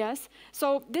 Totally yes.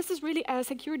 So this is really a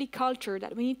security culture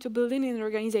that we need to build in an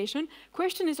organization.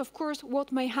 Question is, of course,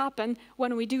 what may happen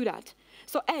when we do that.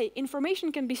 So A,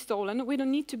 information can be stolen. We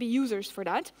don't need to be users for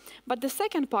that. But the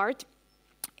second part,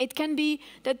 it can be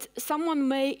that someone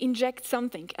may inject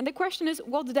something. And the question is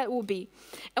what that will be.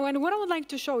 And what I would like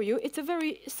to show you, it's a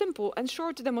very simple and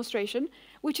short demonstration,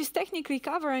 which is technically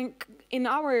covering in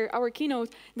our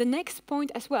keynote the next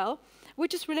point as well,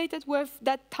 which is related with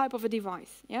that type of a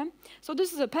device. Yeah? So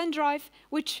this is a pen drive,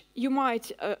 which you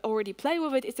might already play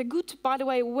with it. It's a good, by the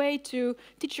way to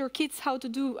teach your kids how to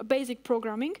do basic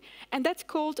programming. And that's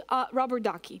called a rubber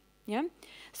ducky. Yeah?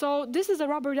 So this is a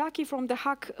rubber ducky from the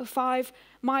Hack 5,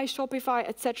 My Shopify,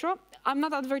 etc. I'm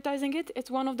not advertising it. It's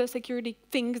one of the security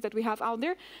things that we have out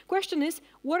there. Question is,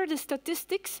 what are the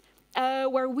statistics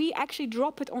where we actually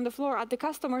drop it on the floor at the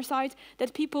customer side,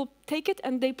 that people take it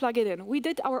and they plug it in? We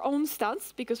did our own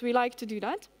stats, because we like to do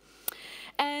that.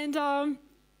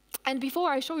 And before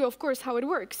I show you, of course, how it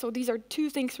works, so these are two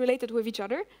things related with each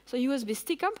other, so USB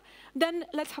stick up, then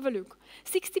let's have a look.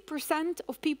 60%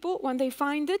 of people, when they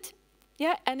find it,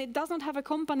 yeah, and it doesn't have a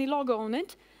company logo on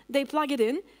it, they plug it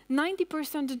in.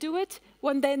 90% do it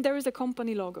when then there is a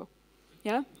company logo,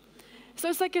 yeah? So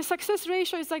it's like a success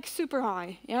ratio is like super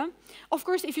high, yeah? Of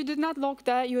course, if you did not lock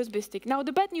the USB stick. Now,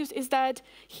 the bad news is that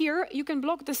here you can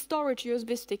block the storage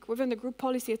USB stick within the group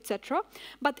policy, etc.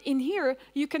 But in here,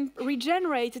 you can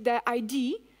regenerate the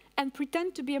ID and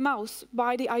pretend to be a mouse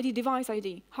by the ID, device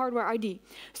ID, hardware ID.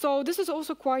 So this is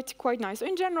also quite nice. So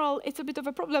in general, it's a bit of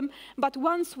a problem, but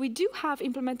once we do have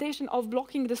implementation of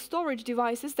blocking the storage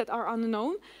devices that are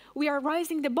unknown, we are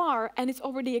raising the bar, and it's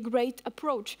already a great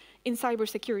approach in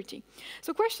cybersecurity.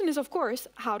 So question is, of course,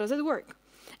 how does it work?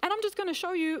 And I'm just going to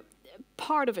show you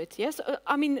part of it, yes?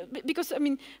 Because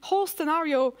whole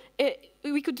scenario,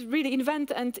 we could really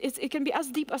invent, and it can be as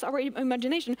deep as our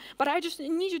imagination, but I just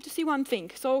need you to see one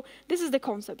thing. So this is the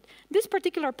concept. This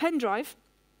particular pen drive,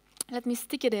 let me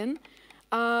stick it in.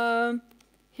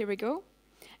 Here we go.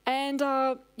 And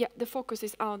yeah, the focus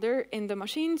is out there in the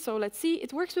machine, so let's see.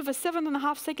 It works with a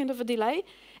 7.5 second of a delay,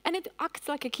 and it acts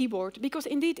like a keyboard, because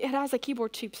indeed it has a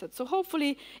keyboard chipset. So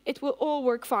hopefully it will all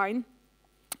work fine.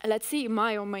 Let's see, it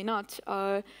may or may not.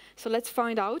 So let's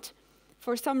find out.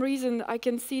 For some reason, I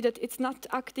can see that it's not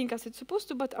acting as it's supposed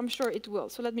to, but I'm sure it will.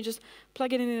 So let me just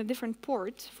plug it in a different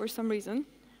port for some reason.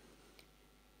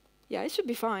 Yeah, it should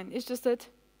be fine. It's just that,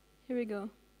 here we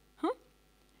go. Huh?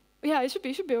 Yeah, it should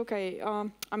be okay.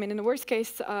 In the worst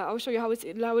case, I'll show you how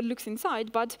it looks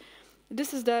inside, but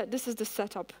this is the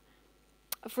setup.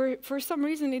 For some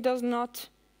reason, it does not.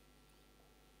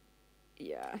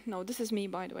 Yeah, no, this is me,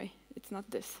 by the way. It's not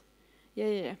this.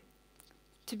 Yeah.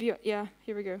 Yeah,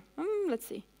 here we go. Let's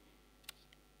see.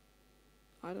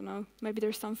 I don't know. Maybe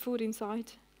there's some food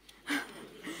inside.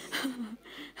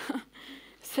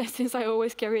 Since I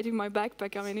always carry it in my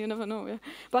backpack, you never know. Yeah?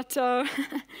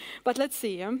 But let's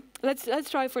see. Yeah? Let's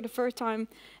try it for the first time.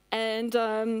 And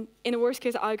in the worst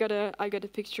case, I got a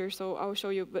picture, so I'll show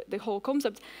you the whole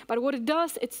concept. But what it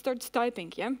does, it starts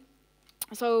typing. Yeah.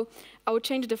 So I would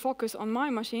change the focus on my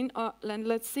machine, and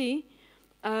let's see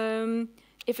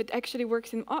if it actually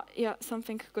works in, yeah,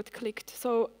 something got clicked.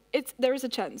 So there is a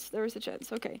chance,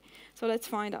 okay. So let's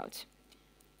find out.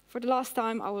 For the last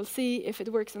time, I will see if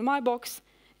it works in my box.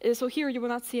 So here you will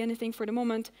not see anything for the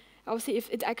moment. I will see if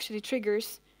it actually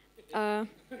triggers. I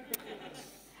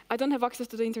don't have access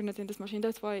to the internet in this machine,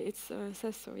 that's why it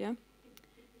says so, yeah?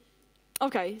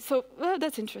 Okay, so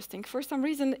that's interesting. For some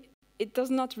reason, it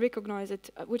does not recognize it,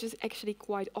 which is actually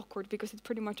quite awkward because it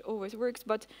pretty much always works,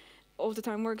 but all the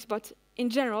time works. But in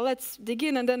general, let's dig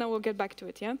in and then I will get back to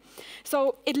it, yeah?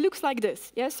 So it looks like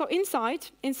this, yeah? So inside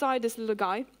this little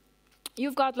guy,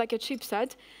 you've got like a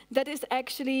chipset that is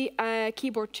actually a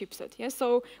keyboard chipset, yeah?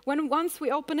 So once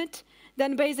we open it,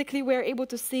 then basically we're able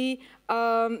to see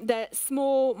the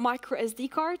small micro SD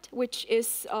card, which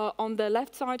is on the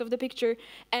left side of the picture,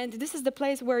 and this is the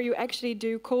place where you actually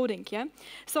do coding, yeah?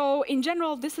 So in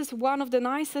general, this is one of the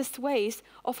nicest ways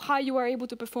of how you are able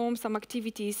to perform some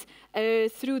activities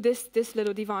through this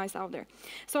little device out there.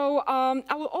 So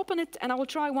I will open it and I will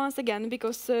try once again,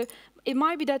 because it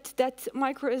might be that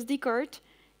micro SD card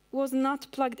was not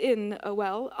plugged in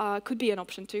well. Could be an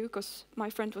option too, because my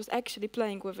friend was actually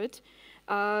playing with it.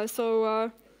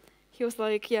 He was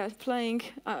like, yeah, playing.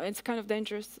 It's kind of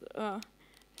dangerous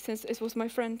since it was my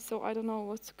friend, so I don't know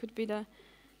what could be the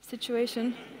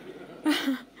situation.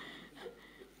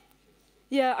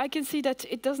 Yeah, I can see that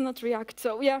it does not react.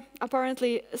 So yeah,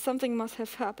 apparently something must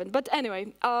have happened. But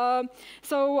anyway,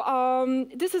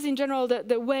 this is in general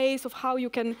the ways of how you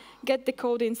can get the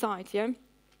code inside, yeah?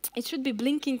 It should be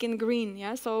blinking in green,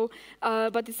 yeah. So,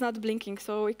 but it's not blinking,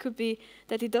 so it could be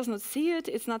that it does not see it.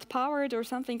 It's not powered or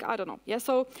something. I don't know. Yeah.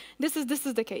 So this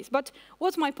is the case. But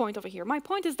what's my point over here? My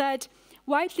point is that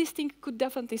whitelisting could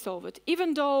definitely solve it,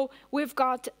 even though we've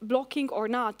got blocking or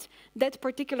not that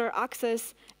particular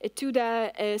access to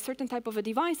the certain type of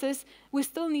devices. We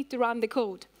still need to run the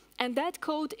code, and that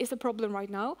code is a problem right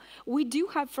now. We do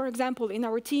have, for example, in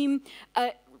our team.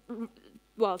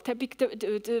 Well,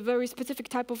 the very specific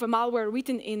type of a malware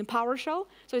written in PowerShell.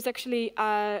 So it's actually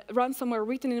ransomware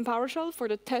written in PowerShell for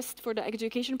the test, for the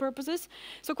education purposes.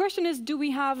 So question is, do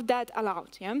we have that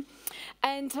allowed? Yeah,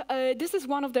 and this is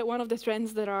one of the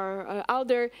trends that are out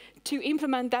there to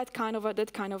implement that kind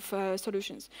of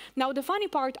solutions. Now the funny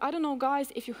part, I don't know,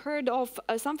 guys, if you heard of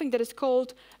something that is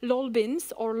called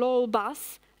LOLBINS or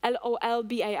LOLBAS.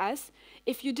 LOLBAS.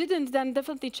 If you didn't, then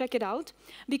definitely check it out,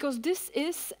 because this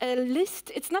is a list.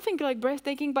 It's nothing like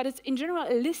breathtaking, but it's in general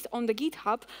a list on the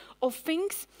GitHub of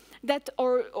things that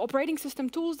are operating system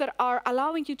tools that are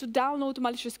allowing you to download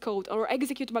malicious code or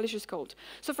execute malicious code.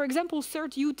 So for example,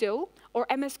 certutil or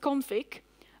msconfig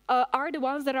are the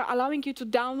ones that are allowing you to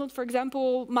download, for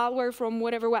example, malware from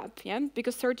whatever web, yeah?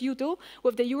 Because certutil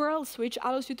with the URL switch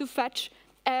allows you to fetch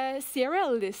a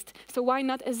CRL list, so why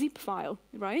not a zip file,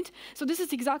 right? So this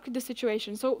is exactly the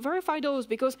situation. So verify those,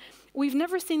 because we've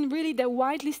never seen really the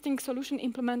whitelisting solution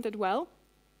implemented well.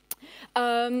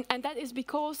 And that is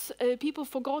because people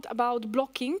forgot about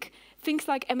blocking things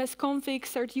like msconfig,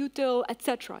 certutil,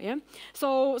 etc. Yeah?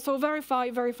 So verify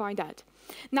that.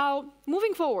 Now,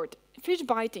 moving forward, fish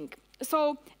biting.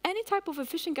 So any type of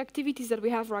phishing activities that we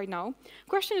have right now,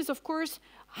 question is, of course,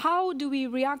 how do we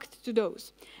react to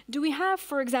those? Do we have,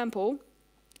 for example,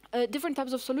 different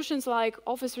types of solutions like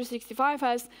Office 365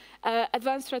 has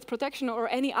advanced threat protection or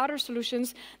any other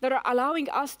solutions that are allowing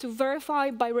us to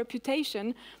verify by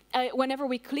reputation whenever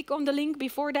we click on the link.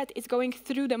 Before that, it's going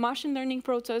through the machine learning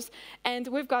process, and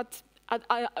we've got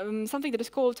something that is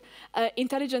called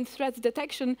intelligent threat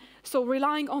detection. So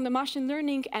relying on the machine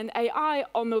learning and AI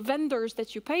on the vendors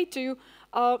that you pay to,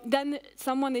 then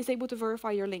someone is able to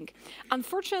verify your link.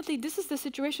 Unfortunately, this is the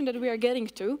situation that we are getting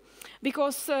to,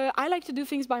 because I like to do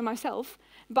things by myself,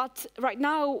 but right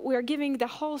now we are giving the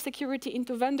whole security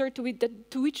into vendor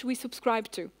to which we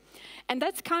subscribe to. And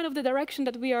that's kind of the direction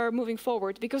that we are moving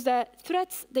forward, because the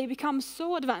threats, they become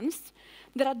so advanced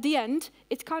that at the end,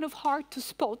 it's kind of hard to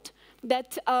spot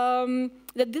that,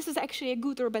 that this is actually a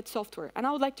good or bad software. And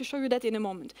I would like to show you that in a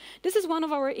moment. This is one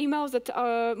of our emails that,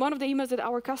 one of the emails that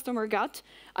our customer got.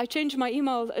 I changed my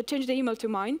email, changed the email to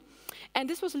mine. And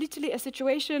this was literally a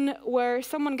situation where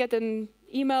someone got an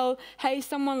email, hey,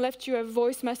 someone left you a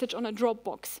voice message on a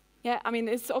Dropbox. Yeah, I mean,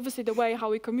 it's obviously the way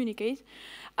how we communicate.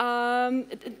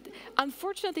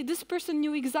 Unfortunately, this person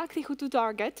knew exactly who to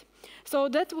target. So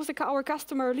that was our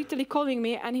customer literally calling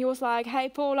me, and he was like, hey,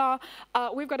 Paula,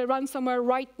 we've got to run somewhere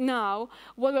right now.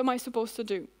 What am I supposed to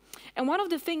do? And one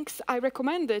of the things I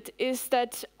recommended is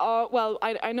that, well,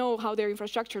 I know how their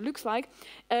infrastructure looks like,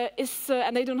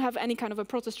 and they don't have any kind of a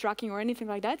process tracking or anything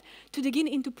like that, to dig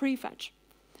into prefetch.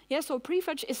 Yeah, so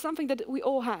prefetch is something that we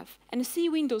all have. And C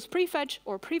Windows prefetch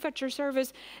or prefetcher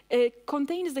service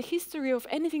contains the history of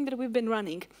anything that we've been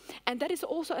running. And that is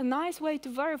also a nice way to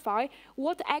verify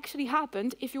what actually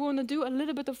happened if you want to do a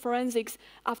little bit of forensics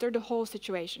after the whole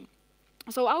situation.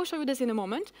 So I'll show you this in a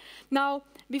moment. Now,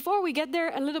 before we get there,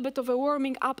 a little bit of a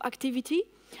warming up activity.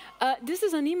 This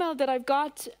is an email that I've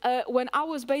got when I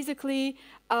was basically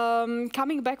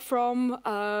coming back from,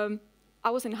 I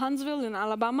was in Huntsville in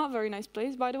Alabama, very nice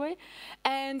place, by the way.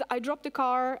 And I dropped the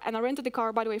car, and I rented the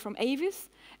car, by the way, from Avis.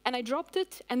 And I dropped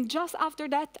it, and just after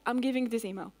that, I'm getting this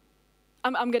email.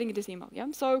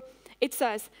 Yeah? So it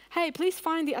says, hey, please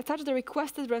find the attach the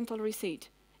requested rental receipt.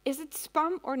 Is it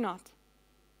spam or not?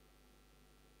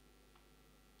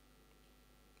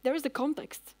 There is the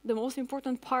context, the most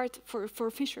important part for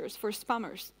phishers, for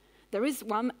spammers. There is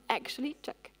one, actually,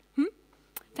 check.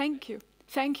 Thank you.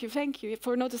 Thank you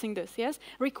for noticing this, yes?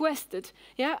 Requested,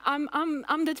 yeah?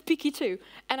 I'm that picky too.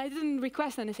 And I didn't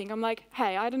request anything. I'm like,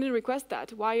 hey, I didn't request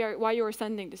that. Why you are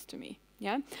sending this to me,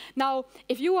 yeah? Now,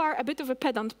 if you are a bit of a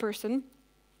pedant person,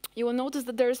 you will notice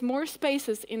that there's more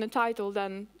spaces in the title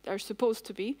than there's supposed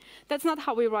to be. That's not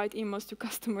how we write emails to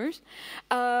customers.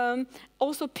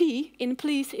 Also, P in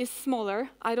please is smaller.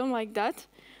 I don't like that.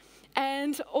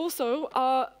 And also,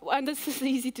 and this is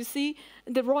easy to see,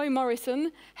 the Roy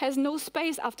Morrison has no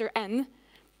space after N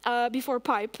before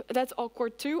pipe. That's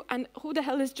awkward too. And who the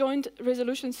hell is joint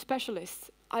resolution specialist?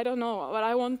 I don't know, but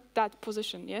I want that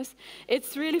position, yes?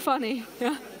 It's really funny.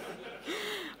 Yeah.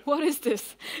 What is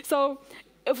this? So,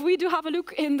 if we do have a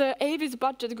look in the Avis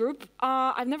budget group,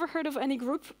 I've never heard of any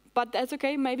group, but that's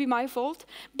okay, maybe my fault.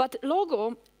 But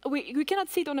logo, we cannot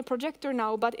see it on a projector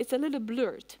now, but it's a little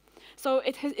blurred. So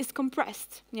it's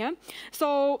compressed, yeah?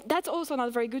 So that's also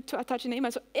not very good to attach in the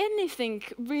email. So anything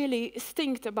really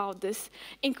stinks about this,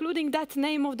 including that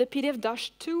name of the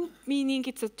PDF-2, meaning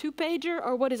it's a two-pager,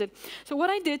 or what is it? So what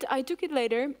I did, I took it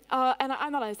later, and I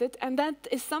analyzed it, and that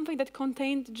is something that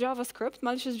contained JavaScript,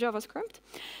 malicious JavaScript.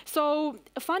 So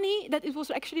funny that it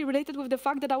was actually related with the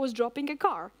fact that I was dropping a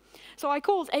car. So I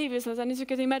called Avis, and as you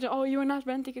can imagine, oh, you're not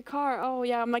renting a car. Oh,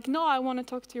 yeah. I'm like, no, I want to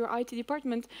talk to your IT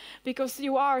department because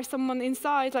you are someone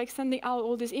inside, like sending out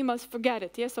all these emails. Forget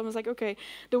it. Yes, someone's like, okay,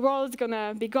 the world's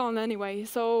gonna be gone anyway.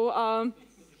 So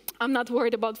I'm not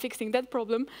worried about fixing that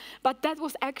problem. But that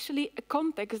was actually a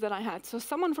context that I had. So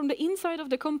someone from the inside of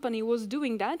the company was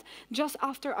doing that just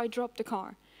after I dropped the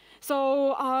car.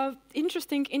 So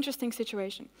interesting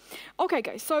situation. Okay,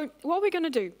 guys. So what we're gonna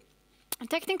do?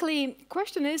 Technically,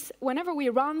 question is, whenever we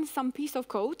run some piece of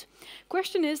code,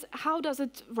 question is, how does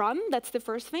it run? That's the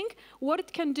first thing. What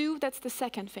it can do, that's the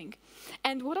second thing.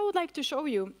 And what I would like to show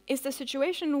you is the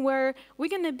situation where we're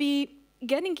going to be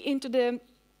getting into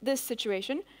this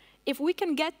situation if we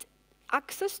can get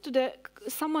access to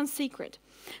someone's secret.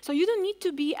 So you don't need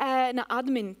to be an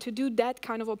admin to do that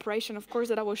kind of operation, of course,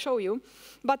 that I will show you.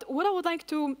 But what I would like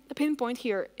to pinpoint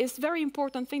here is a very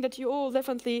important thing that you all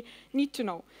definitely need to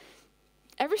know.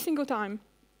 Every single time,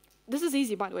 this is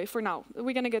easy, by the way, for now.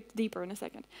 We're going to get deeper in a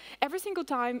second. Every single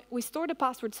time we store the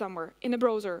password somewhere, in a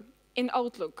browser, in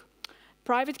Outlook,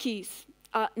 private keys,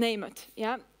 name it,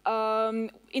 yeah?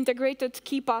 Integrated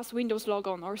KeyPass Windows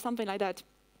logon or something like that.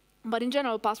 But in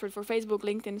general, password for Facebook,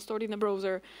 LinkedIn, stored in the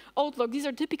browser, Outlook, these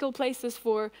are typical places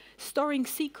for storing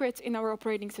secrets in our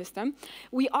operating system.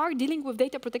 We are dealing with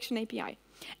data protection API.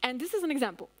 And this is an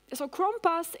example. So Chrome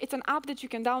Pass, it's an app that you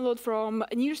can download from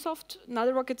Nearsoft,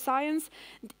 not rocket science.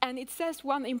 And it says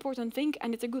one important thing,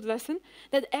 and it's a good lesson,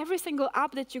 that every single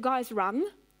app that you guys run,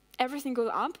 every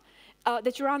single app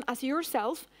that you run as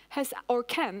yourself has or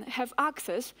can have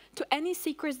access to any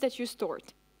secrets that you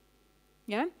stored.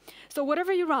 Yeah? So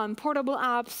whatever you run, portable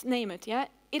apps, name it, yeah?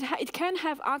 It can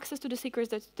have access to the secrets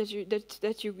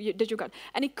that you got.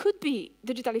 And it could be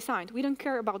digitally signed. We don't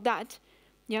care about that.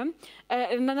 Yeah,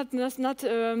 not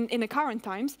in the current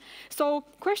times. So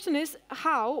question is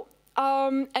how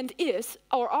and is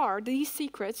or are these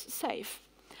secrets safe?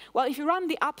 Well, if you run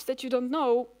the apps that you don't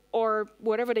know or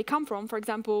wherever they come from, for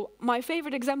example, my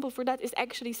favorite example for that is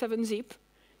actually 7-Zip,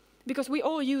 because we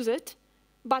all use it,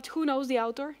 but who knows the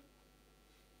author?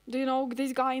 Do you know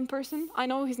this guy in person? I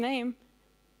know his name.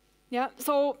 Yeah,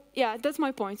 so yeah, that's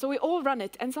my point. So we all run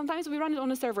it, and sometimes we run it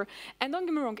on a server. And don't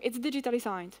get me wrong, it's digitally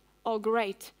signed. Oh,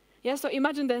 great. Yeah, so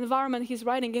imagine the environment he's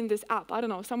writing in this app. I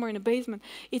don't know, somewhere in a basement,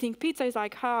 eating pizza. He's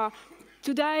like,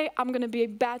 today I'm going to be a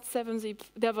bad 7-Zip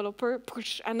developer.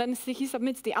 Push, and then he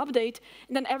submits the update,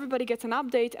 and then everybody gets an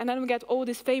update, and then we get all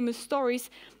these famous stories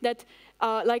that,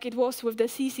 like it was with the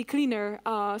CC cleaner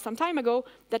some time ago,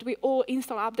 that we all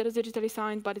install app that is digitally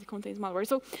signed, but it contains malware.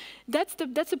 So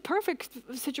that's a perfect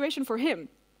situation for him.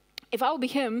 if I would be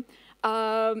him,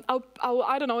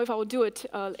 I don't know if I would do it,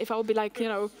 if I would be like,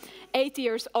 80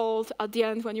 years old at the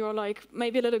end when you're like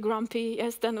maybe a little grumpy,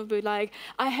 yes, then it would be like,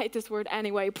 I hate this word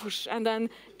anyway, push, and then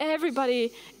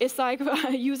everybody is like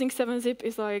using 7-zip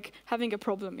is like having a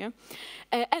problem, yeah?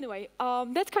 Anyway,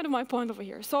 that's kind of my point over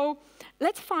here. So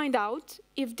let's find out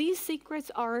if these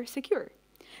secrets are secure.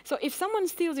 So if someone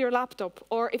steals your laptop,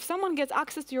 or if someone gets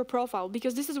access to your profile,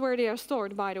 because this is where they are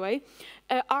stored, by the way,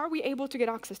 are we able to get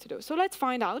access to those? So let's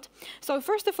find out. So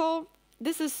first of all,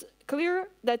 this is clear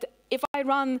that if I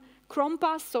run Chrome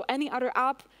Pass, so any other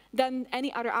app, then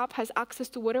any other app has access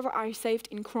to whatever I saved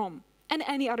in Chrome. And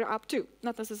any other app too.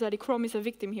 Not necessarily Chrome is a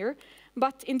victim here,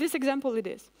 but in this example it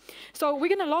is. So we're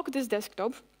going to log this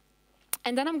desktop,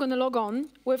 and then I'm going to log on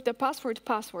with the password,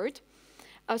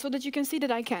 so that you can see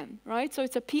that I can, right? So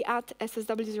it's a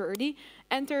p@ssw0rd,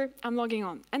 enter, I'm logging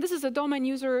on. And this is a domain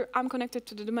user, I'm connected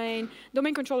to the domain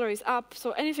controller is up,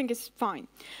 so anything is fine.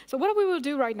 So what we will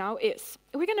do right now is,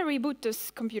 we're gonna reboot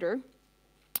this computer.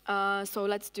 So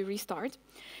let's do restart.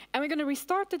 And we're gonna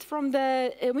restart it from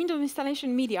the Windows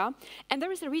installation media. And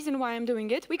there is a reason why I'm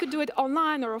doing it. We could do it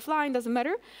online or offline, doesn't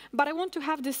matter. But I want to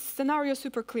have this scenario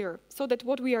super clear, so that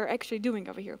what we are actually doing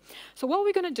over here. So what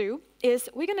we're gonna do is,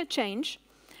 we're gonna change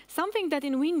something that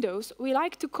in Windows we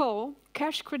like to call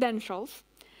cache credentials,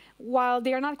 while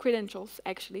they are not credentials,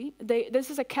 actually. This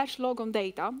is a cache logon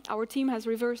data. Our team has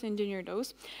reverse engineered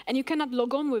those. And you cannot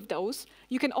log on with those.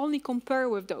 You can only compare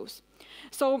with those.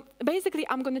 So basically,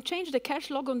 I'm going to change the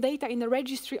cache logon data in the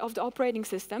registry of the operating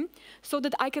system so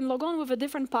that I can log on with a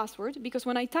different password, because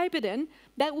when I type it in,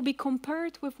 that will be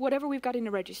compared with whatever we've got in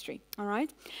the registry, all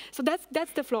right? So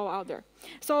that's the flow out there.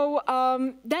 So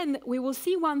then we will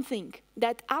see one thing,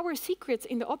 that our secrets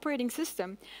in the operating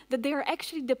system, that they are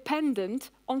actually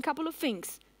dependent on a couple of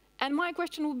things. And my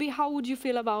question would be, how would you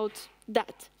feel about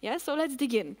that? Yeah, so let's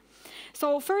dig in.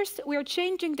 So first, we are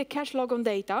changing the cache logon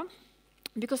data,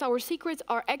 because our secrets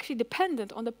are actually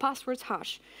dependent on the password's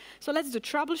hash. So let's do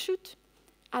troubleshoot,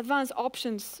 advanced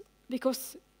options,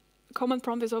 because command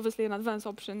prompt is obviously an advanced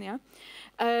option, yeah.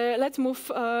 Let's move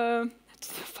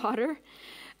farther.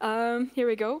 Here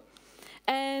we go.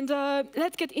 And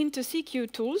let's get into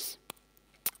CQ tools.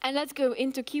 And let's go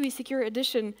into Kiwi Secure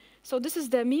Edition. So this is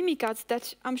the Mimikatz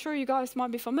that I'm sure you guys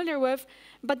might be familiar with,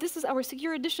 but this is our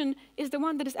Secure Edition, is the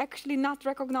one that is actually not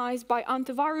recognized by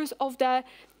antivirus of the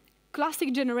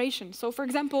classic generation. So for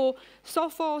example,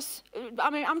 Sophos,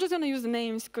 I'm just going to use the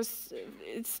names because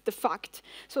it's the fact.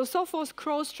 So Sophos,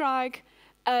 CrowdStrike,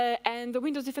 and the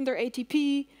Windows Defender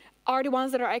ATP are the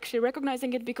ones that are actually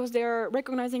recognizing it, because they're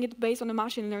recognizing it based on the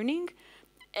machine learning.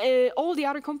 All the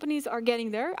other companies are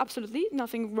getting there, absolutely,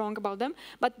 nothing wrong about them.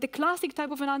 But the classic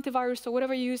type of an antivirus, so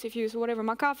whatever you use, if you use whatever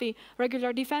McAfee,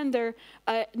 regular Defender,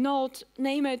 Note,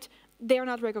 name it, they're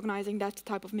not recognizing that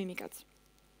type of Mimikatz.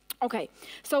 Okay,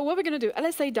 so what we're going to do,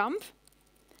 LSA dump,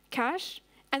 cache,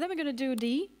 and then we're going to do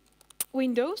the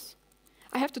Windows.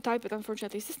 I have to type it,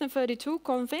 unfortunately. System32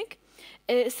 config,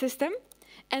 system,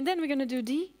 and then we're going to do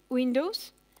the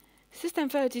Windows,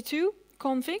 System32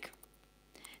 config,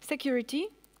 security.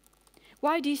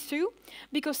 Why these two?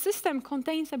 Because system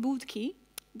contains a boot key.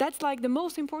 That's like the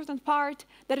most important part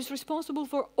that is responsible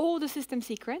for all the system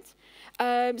secrets.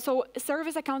 So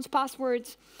service accounts,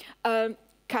 passwords,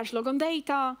 cache logon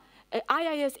data,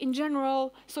 IIS in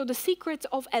general, so the secrets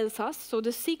of LSAS, so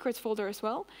the secrets folder as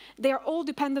well, they are all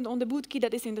dependent on the boot key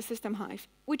that is in the system hive,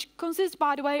 which consists,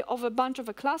 by the way, of a bunch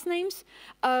of class names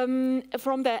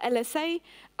from the LSA,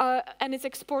 and it's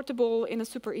exportable in a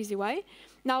super easy way.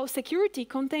 Now, security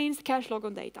contains cache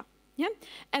logon data, yeah?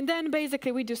 And then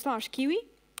basically we do /kiwi,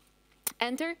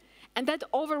 enter, and that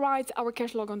overrides our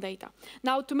cache logon data.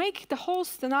 Now, to make the whole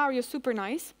scenario super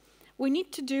nice, we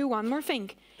need to do one more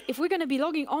thing. If we're going to be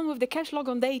logging on with the cache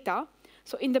logon data,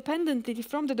 so independently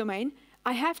from the domain,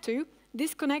 I have to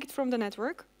disconnect from the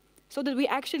network so that we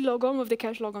actually log on with the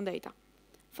cache logon data.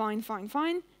 Fine, fine,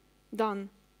 fine, done.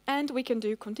 And we can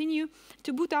do continue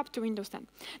to boot up to Windows 10.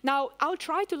 Now, I'll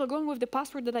try to log on with the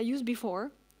password that I used before,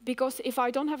 because if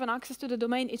I don't have an access to the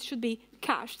domain, it should be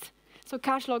cached. So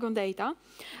cache logon data.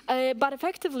 But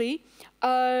effectively,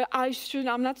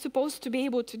 I'm not supposed to be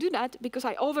able to do that because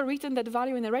I overwritten that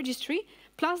value in the registry,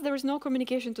 plus there is no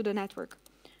communication to the network,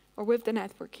 or with the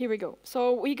network. Here we go.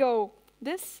 So we go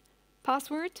this,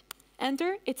 password,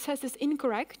 enter. It says it's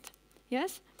incorrect,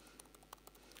 yes?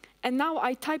 And now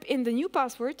I type in the new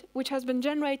password, which has been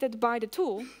generated by the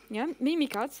tool, yeah?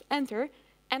 Mimikatz, enter,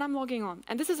 and I'm logging on.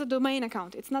 And this is a domain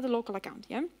account. It's not a local account,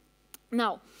 yeah?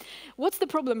 Now, what's the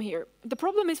problem here? The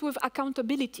problem is with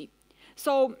accountability.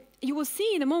 So you will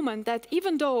see in a moment that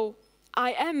even though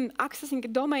I am accessing a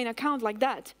domain account like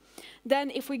that,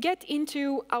 then if we get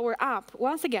into our app,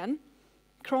 once again,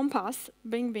 Chrome pass,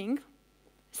 bing, bing,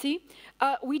 see,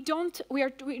 we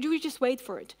just wait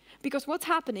for it. Because what's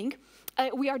happening,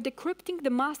 we are decrypting the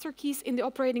master keys in the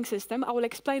operating system. I will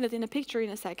explain it in a picture in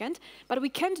a second. But we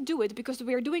can't do it because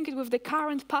we are doing it with the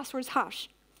current passwords hash.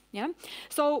 Yeah?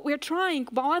 So we're trying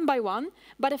one by one,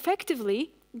 but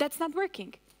effectively, that's not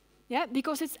working. Yeah?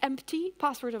 Because it's empty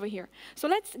password over here. So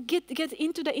let's get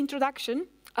into the introduction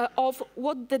of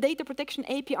what the data protection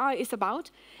API is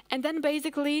about. And then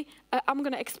basically, I'm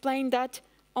going to explain that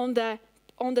on the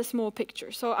small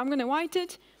picture. So I'm going to write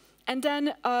it, and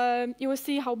then you will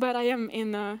see how bad I am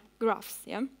in graphs.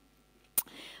 Yeah?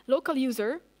 Local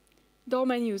user,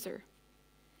 domain user.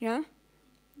 Yeah?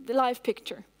 The live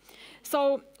picture.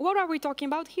 So what are we talking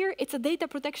about here? It's a data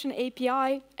protection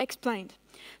API explained.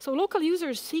 So local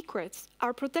user secrets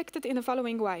are protected in the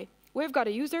following way. We've got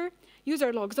a user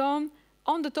logs on.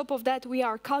 On the top of that, we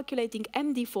are calculating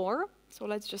MD4. So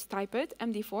let's just type it,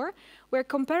 MD4. We're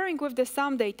comparing with the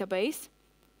SAM database.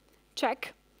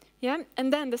 Check. Yeah?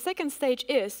 And then the second stage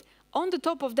is, on the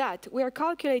top of that, we are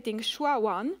calculating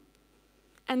SHA-1.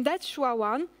 And that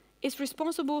SHA-1 is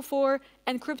responsible for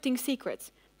encrypting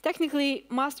secrets. Technically,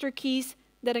 master keys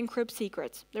that encrypt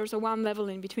secrets. There's a one level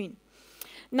in between.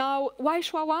 Now, why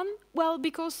SHA-1? Well,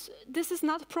 because this is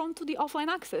not prone to the offline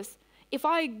access. If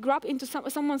I grab into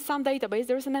someone's SAM database,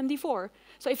 there's an MD4.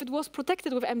 So if it was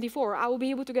protected with MD4, I will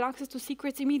be able to get access to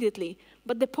secrets immediately.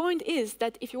 But the point is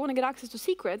that if you want to get access to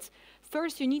secrets,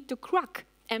 first you need to crack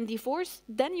MD4s,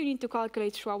 then you need to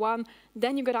calculate SHA-1,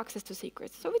 then you get access to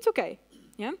secrets. So it's OK.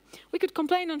 Yeah? We could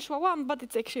complain on SHA-1, but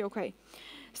it's actually OK.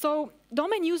 So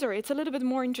domain user, it's a little bit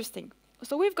more interesting.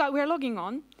 So we're logging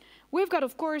on. We've got,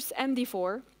 of course,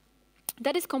 MD4.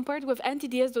 That is compared with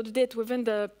ntds.dit within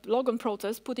the logon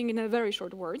process, putting in a very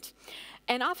short words.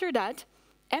 And after that,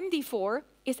 MD4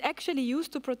 is actually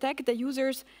used to protect the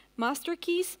user's master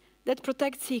keys that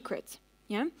protect secrets.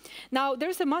 Yeah? Now,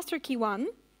 there's a master key 1,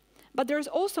 but there's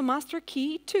also master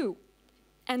key 2.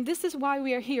 And this is why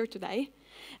we are here today,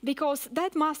 because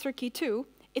that master key 2,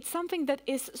 it's something that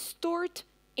is stored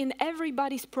in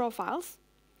everybody's profiles,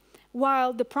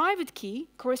 while the private key,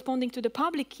 corresponding to the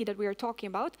public key that we are talking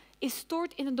about, is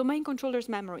stored in a domain controller's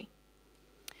memory.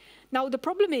 Now, the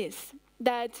problem is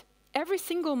that every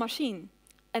single machine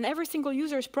and every single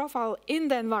user's profile in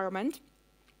the environment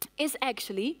is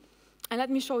actually, and let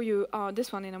me show you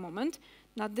this one in a moment,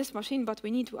 not this machine, but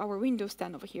we need our Windows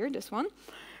 10 over here, this one.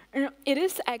 It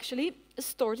is actually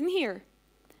stored in here.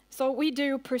 So we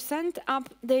do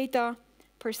 %appdata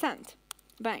 %,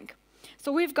 bank.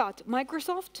 So we've got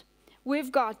Microsoft,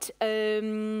 we've got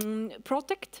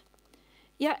Protect,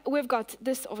 yeah, we've got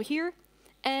this over here,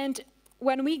 and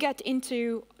when we get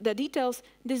into the details,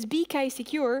 this BK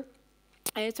Secure,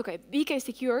 it's okay, BK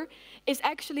Secure is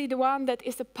actually the one that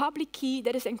is the public key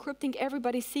that is encrypting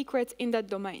everybody's secrets in that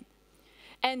domain.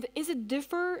 And is it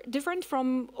different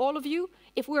from all of you?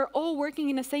 If we're all working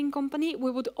in the same company, we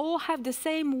would all have the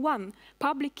same one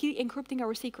public key encrypting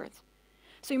our secrets.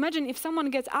 So imagine if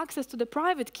someone gets access to the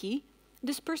private key,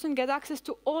 this person gets access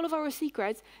to all of our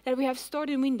secrets that we have stored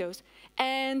in Windows.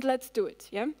 And let's do it,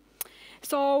 yeah?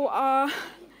 So,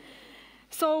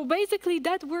 so basically,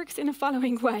 that works in the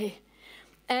following way.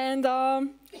 And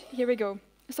here we go.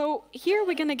 So here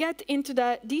we're going to get into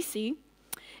the DC.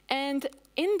 And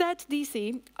in that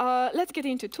DC, let's get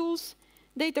into tools,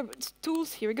 data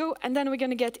tools, here we go. And then we're going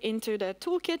to get into the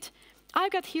toolkit.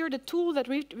 I've got here the tool that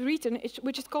we've written,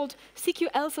 which is called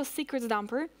CQ-ELSA Secrets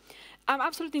Dumper. I'm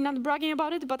absolutely not bragging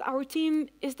about it, but our team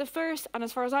is the first, and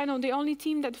as far as I know, the only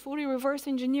team that fully reverse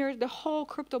engineered the whole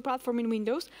crypto platform in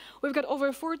Windows. We've got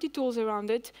over 40 tools around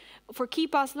it for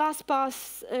KeePass,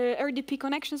 LastPass, RDP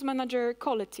Connections Manager,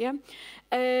 call it, yeah?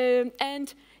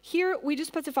 And here we do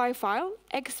specify a file,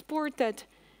 exported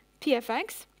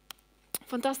PFX,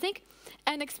 fantastic.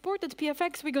 And exported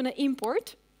PFX, we're gonna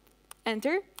import,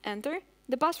 enter, enter.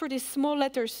 The password is small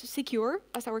letters secure,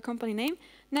 as our company name.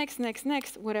 Next, next,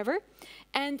 next, whatever.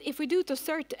 And if we do to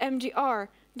cert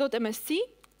mgr.msc,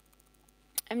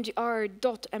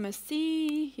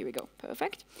 here we go,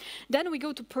 perfect. Then we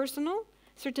go to personal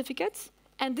certificates,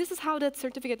 and this is how that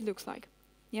certificate looks like.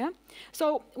 Yeah?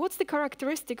 So what's the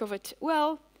characteristic of it?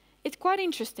 Well, it's quite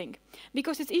interesting,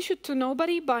 because it's issued to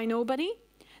nobody by nobody.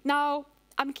 Now,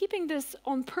 I'm keeping this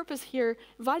on purpose here,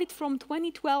 valid from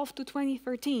 2012 to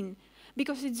 2013.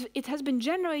 Because it has been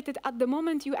generated at the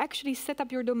moment you actually set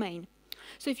up your domain.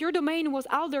 So if your domain was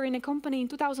out there in a company in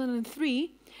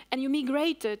 2003, and you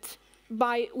migrated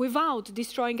without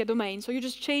destroying a domain, so you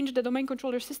just change the domain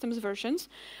controller systems versions,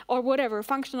 or whatever,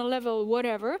 functional level,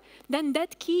 whatever, then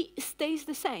that key stays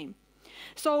the same.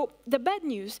 So the bad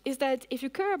news is that if you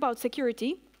care about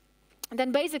security,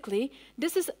 then basically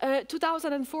this is a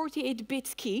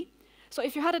 2048-bit key. So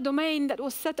if you had a domain that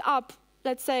was set up,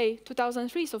 let's say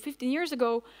 2003, so 15 years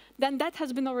ago, then that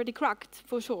has been already cracked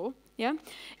for sure. Yeah,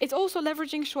 it's also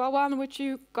leveraging SHA-1, which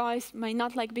you guys may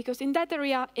not like, because in that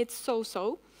area it's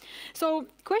so-so. So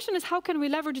question is, how can we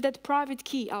leverage that private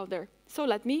key out there? So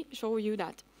let me show you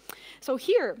that. So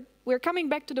here we're coming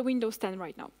back to the Windows 10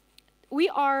 right now. We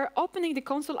are opening the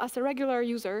console as a regular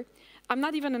user. I'm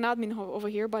not even an admin over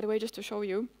here, by the way, just to show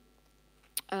you.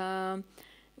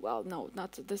 Well, no,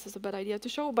 not this is a bad idea to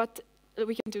show, but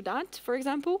we can do that, for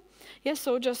example. Yes,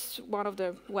 so just one of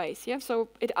the ways. Yeah, so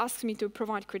it asks me to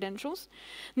provide credentials.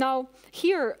 Now,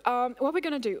 here, what we're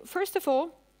going to do, first of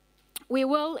all, we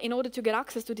will, in order to get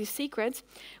access to these secrets,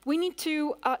 we need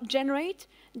to generate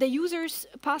the user's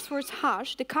password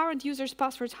hash, the current user's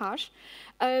password hash,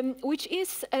 which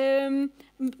is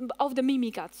of the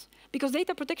Mimikatz. Because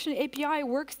data protection API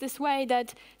works this way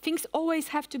that things always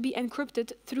have to be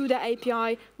encrypted through the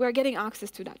API. We're getting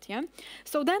access to that, yeah?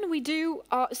 So then we do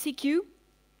CQ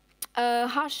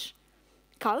hash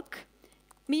calc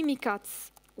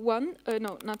Mimikatz1,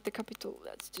 no, not the capital,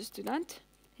 let's just do that.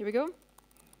 Here we go.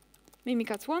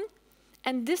 Mimikatz1,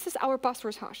 and this is our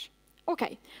password hash.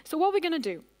 Okay, so what we're going to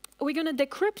do, we're going to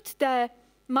decrypt the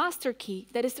master key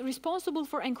that is responsible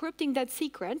for encrypting that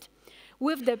secret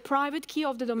with the private key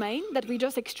of the domain that we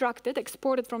just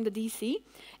exported from the DC,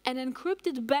 and encrypt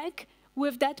it back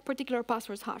with that particular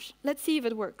password hash. Let's see if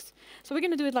it works. So we're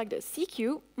going to do it like this.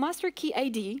 CQ, master key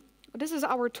ID, this is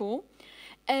our tool.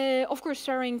 Of course,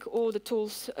 sharing all the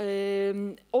tools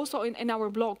also in our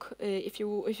blog if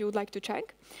you would like to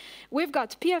check. We've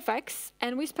got PFX,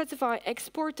 and we specify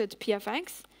exported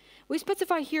PFX. We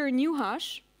specify here new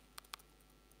hash,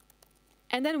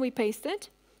 and then we paste it,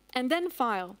 and then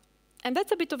file. And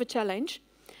that's a bit of a challenge,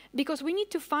 because we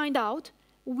need to find out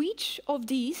which of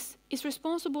these is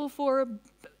responsible for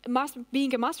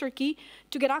being a master key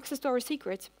to get access to our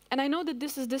secrets. And I know that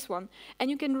this is this one.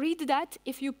 And you can read that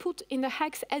if you put in the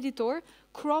hex editor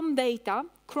Chrome data.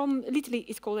 Chrome literally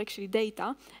is called actually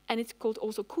data, and it's called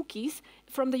also cookies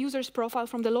from the user's profile,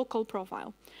 from the local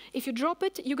profile. If you drop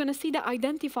it, you're going to see the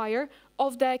identifier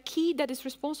of the key that is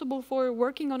responsible for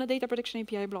working on a data protection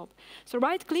API blob. So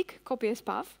right-click, copy as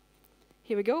path.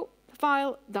 Here we go.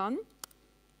 File, done.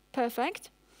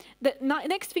 Perfect. The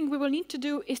next thing we will need to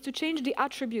do is to change the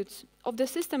attributes of the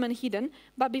system and hidden.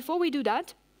 But before we do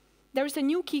that, there is a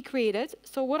new key created.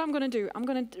 So what I'm going to do, I'm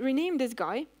going to rename this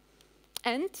guy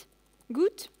and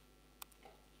good.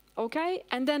 OK,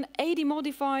 and then AD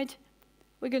modified,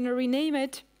 we're going to rename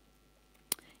it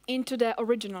into the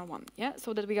original one, yeah,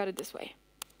 so that we got it this way.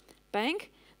 Bang.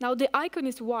 Now the icon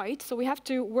is white, so we have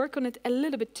to work on it a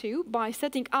little bit too by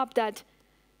setting up that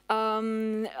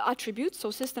attribute,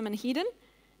 so system and hidden.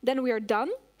 Then we are done.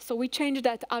 So we change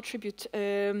that attribute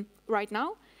right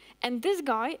now. And this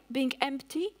guy being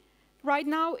empty, right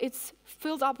now it's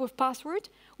filled up with password,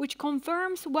 which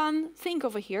confirms one thing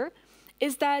over here,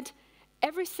 is that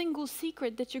every single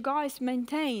secret that you guys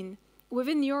maintain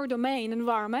within your domain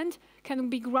environment can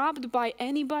be grabbed by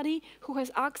anybody who has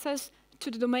access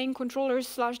to the domain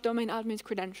controllers / domain admin's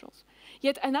credentials.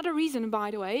 Yet another reason,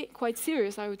 by the way, quite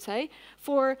serious, I would say,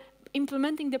 for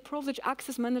implementing the privilege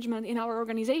access management in our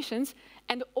organizations,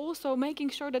 and also making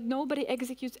sure that nobody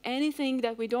executes anything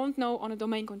that we don't know on a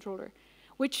domain controller,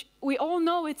 which we all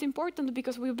know it's important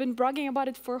because we've been bragging about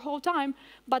it for a whole time,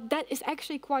 but that is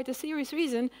actually quite a serious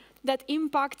reason that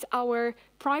impacts our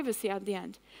privacy at the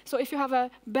end. So if you have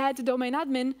a bad domain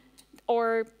admin,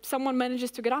 or someone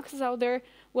manages to get access out there,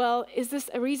 well, is this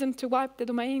a reason to wipe the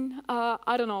domain?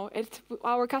 I don't know.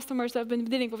 Our customers have been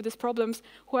dealing with these problems,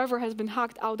 whoever has been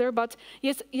hacked out there, but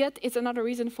yes, yet it's another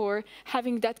reason for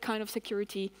having that kind of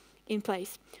security in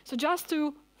place. So just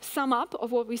to sum up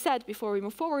of what we said before we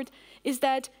move forward, is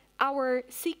that our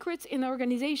secrets in the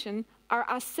organization are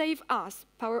as safe as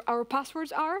our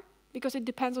passwords are, because it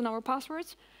depends on our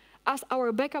passwords, as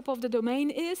our backup of the domain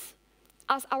is,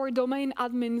 as our domain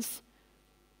admin's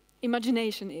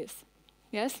imagination is.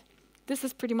 Yes? This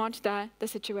is pretty much the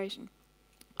situation.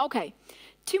 OK,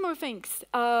 two more things.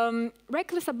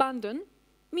 Reckless abandon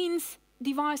means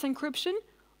device encryption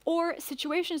or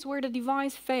situations where the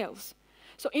device fails.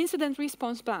 So incident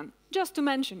response plan, just to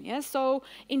mention, yes? So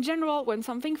in general, when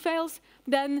something fails,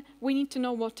 then we need to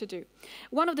know what to do.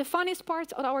 One of the funniest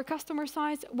parts on our customer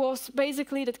side was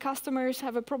basically that customers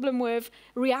have a problem with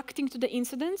reacting to the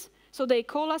incidents. So they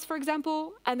call us, for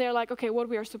example, and they're like, okay, what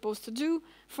we are supposed to do,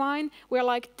 fine. We're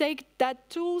like, take that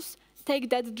tools,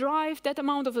 take that drive, that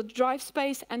amount of a drive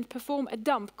space, and perform a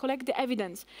dump, collect the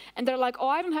evidence. And they're like, oh,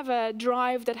 I don't have a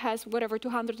drive that has whatever,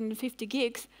 250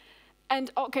 gigs. And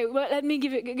okay, well, let me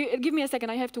give me a second.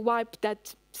 I have to wipe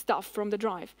that stuff from the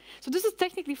drive. So this is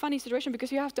technically a funny situation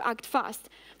because you have to act fast.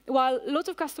 While lots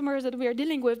of customers that we are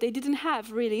dealing with, they didn't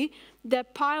have really the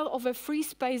pile of a free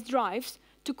space drives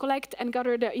to collect and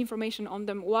gather the information on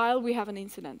them while we have an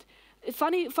incident.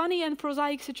 Funny and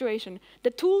prosaic situation.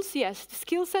 The tools, yes, the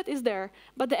skill set is there,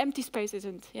 but the empty space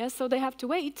isn't. Yes, so they have to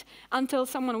wait until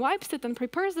someone wipes it and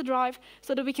prepares the drive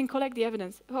so that we can collect the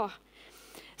evidence. Oh.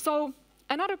 So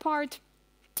another part,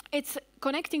 it's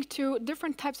connecting to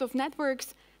different types of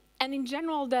networks and in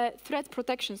general the threat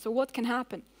protection. So what can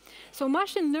happen? So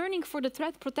machine learning for the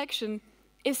threat protection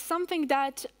is something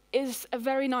that is a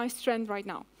very nice trend right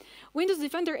now. Windows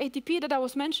Defender ATP that I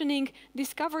was mentioning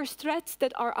discovers threats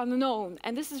that are unknown,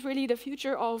 and this is really the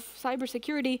future of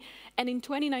cybersecurity, and in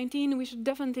 2019 we should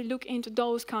definitely look into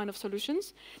those kind of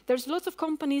solutions. There's lots of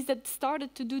companies that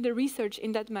started to do the research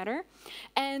in that matter,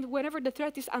 and whenever the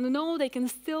threat is unknown, they can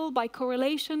still, by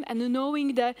correlation and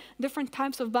knowing the different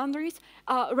types of boundaries,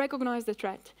 recognize the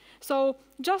threat. So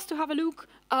just to have a look,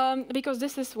 because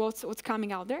this is what's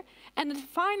coming out there. And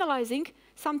finalizing,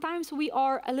 sometimes we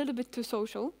are a little bit too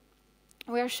social.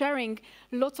 We are sharing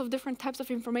lots of different types of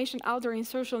information out there in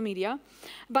social media.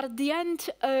 But at the end,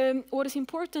 what is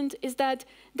important is that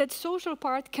that social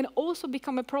part can also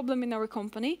become a problem in our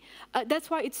company. That's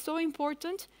why it's so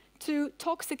important to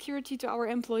talk security to our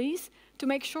employees, to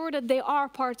make sure that they are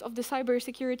part of the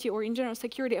cybersecurity or in general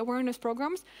security awareness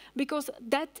programs, because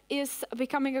that is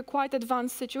becoming a quite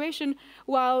advanced situation.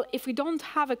 While if we don't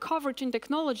have a coverage in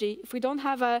technology, if we don't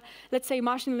have a, let's say,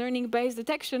 machine learning-based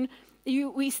detection,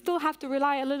 we still have to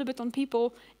rely a little bit on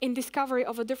people in discovery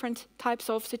of different types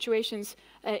of situations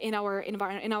in our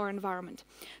environment.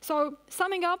 So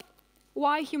summing up,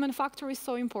 why human factor is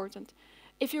so important.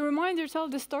 If you remind yourself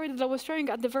the story that I was sharing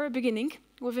at the very beginning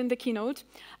within the keynote,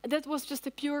 that was just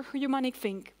a pure humanic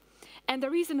thing. And the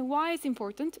reason why it's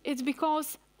important is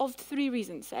because of 3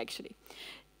 reasons, actually.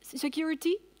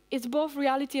 Security is both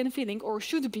reality and feeling, or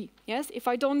should be. Yes, if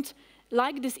I don't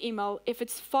like this email, if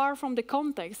it's far from the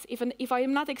context, if I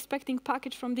am not expecting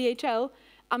package from DHL,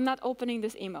 I'm not opening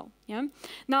this email. Yeah?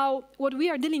 Now, what we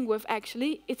are dealing with,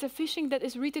 actually, it's a phishing that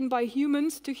is written by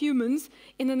humans to humans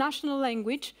in a national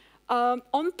language,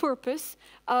 on purpose,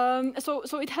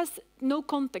 so it has no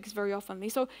context very often.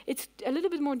 So it's a little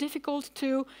bit more difficult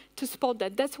to spot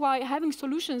that. That's why having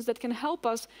solutions that can help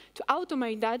us to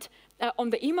automate that on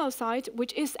the email side,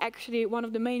 which is actually one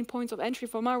of the main points of entry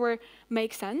for malware,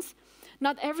 makes sense.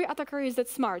 Not every attacker is that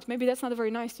smart. Maybe that's not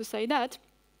very nice to say that.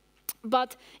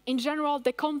 But in general,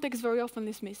 the context very often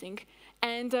is missing.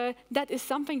 And that is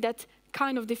something that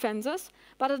kind of defends us.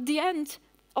 But at the end,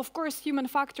 of course, human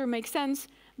factor makes sense,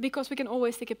 because we can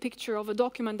always take a picture of a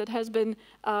document that has been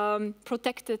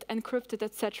protected, encrypted,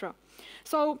 etc.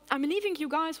 So I'm leaving you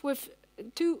guys with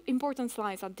 2 important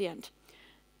slides at the end.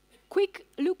 Quick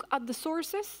look at the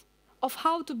sources of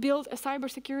how to build a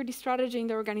cybersecurity strategy in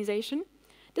the organization.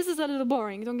 This is a little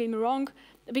boring, don't get me wrong,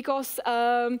 because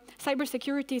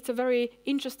cybersecurity is a very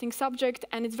interesting subject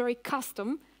and it's very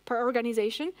custom per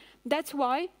organization. That's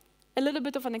why a little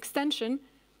bit of an extension,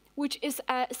 which is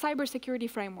a cybersecurity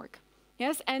framework.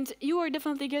 Yes, and you are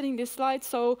definitely getting this slide,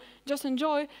 so just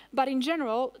enjoy. But in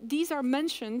general, these are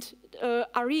mentioned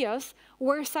areas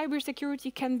where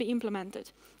cybersecurity can be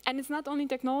implemented. And it's not only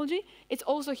technology, it's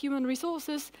also human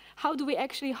resources. How do we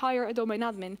actually hire a domain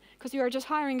admin? Because you are just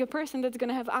hiring a person that's going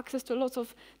to have access to lots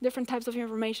of different types of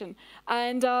information.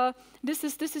 And this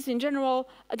is in general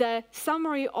the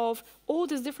summary of all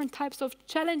these different types of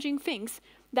challenging things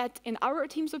that in our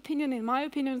team's opinion, in my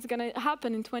opinion, is going to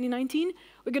happen in 2019.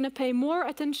 We're going to pay more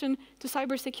attention to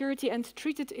cybersecurity and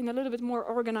treat it in a little bit more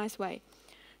organized way.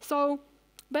 So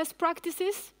best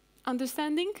practices,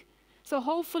 understanding. So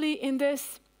hopefully in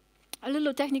this a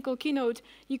little technical keynote,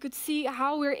 you could see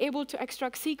how we're able to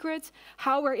extract secrets,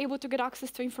 how we're able to get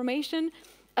access to information.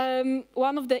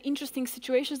 One of the interesting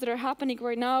situations that are happening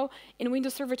right now in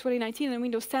Windows Server 2019 and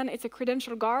Windows 10, it's a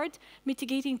credential guard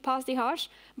mitigating past the hash,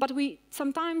 but we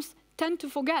sometimes tend to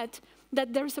forget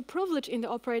that there is a privilege in the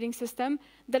operating system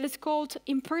that is called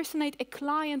impersonate a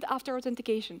client after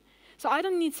authentication. So I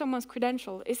don't need someone's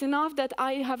credential. It's enough that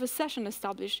I have a session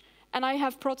established, and I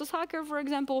have Protoss Hacker, for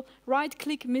example,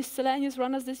 right-click miscellaneous,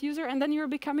 run as this user, and then you're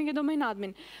becoming a domain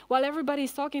admin. While everybody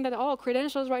is talking that, oh,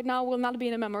 credentials right now will not be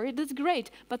in a memory, that's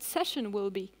great, but session will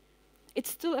be. It's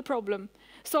still a problem.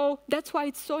 So that's why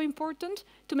it's so important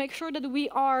to make sure that we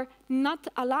are not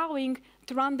allowing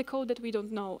to run the code that we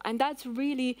don't know. And that's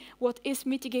really what is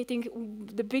mitigating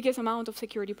the biggest amount of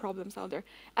security problems out there.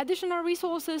 Additional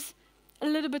resources, a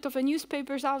little bit of a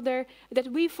newspapers out there that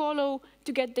we follow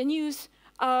to get the news.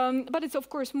 But it's, of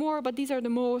course, more, but these are the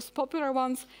most popular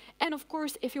ones. And, of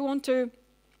course, if you want to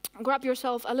grab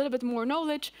yourself a little bit more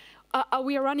knowledge,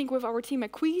 we are running with our team a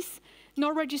quiz.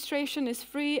 No registration is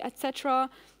free, etc.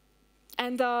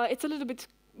 And it's a little bit,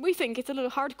 we think it's a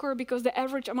little hardcore because the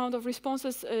average amount of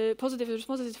responses, positive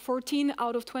responses, is 14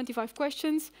 out of 25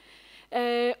 questions.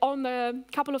 On a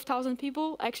couple of thousand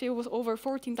people, actually it was over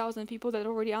 14,000 people that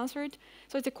already answered.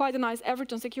 So it's quite a nice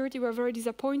average on security. We're very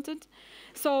disappointed.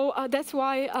 So that's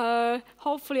why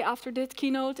hopefully after this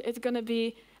keynote, it's going to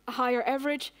be a higher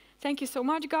average. Thank you so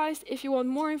much, guys. If you want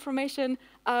more information,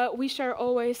 we share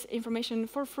always information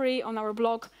for free on our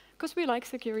blog because we like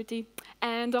security.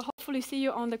 And hopefully see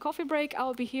you on the coffee break.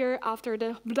 I'll be here after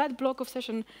that block of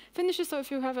session finishes. So if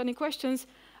you have any questions,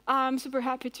 I'm super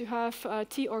happy to have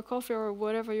tea or coffee or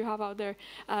whatever you have out there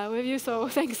with you. So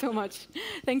thanks so much.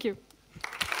 Thank you.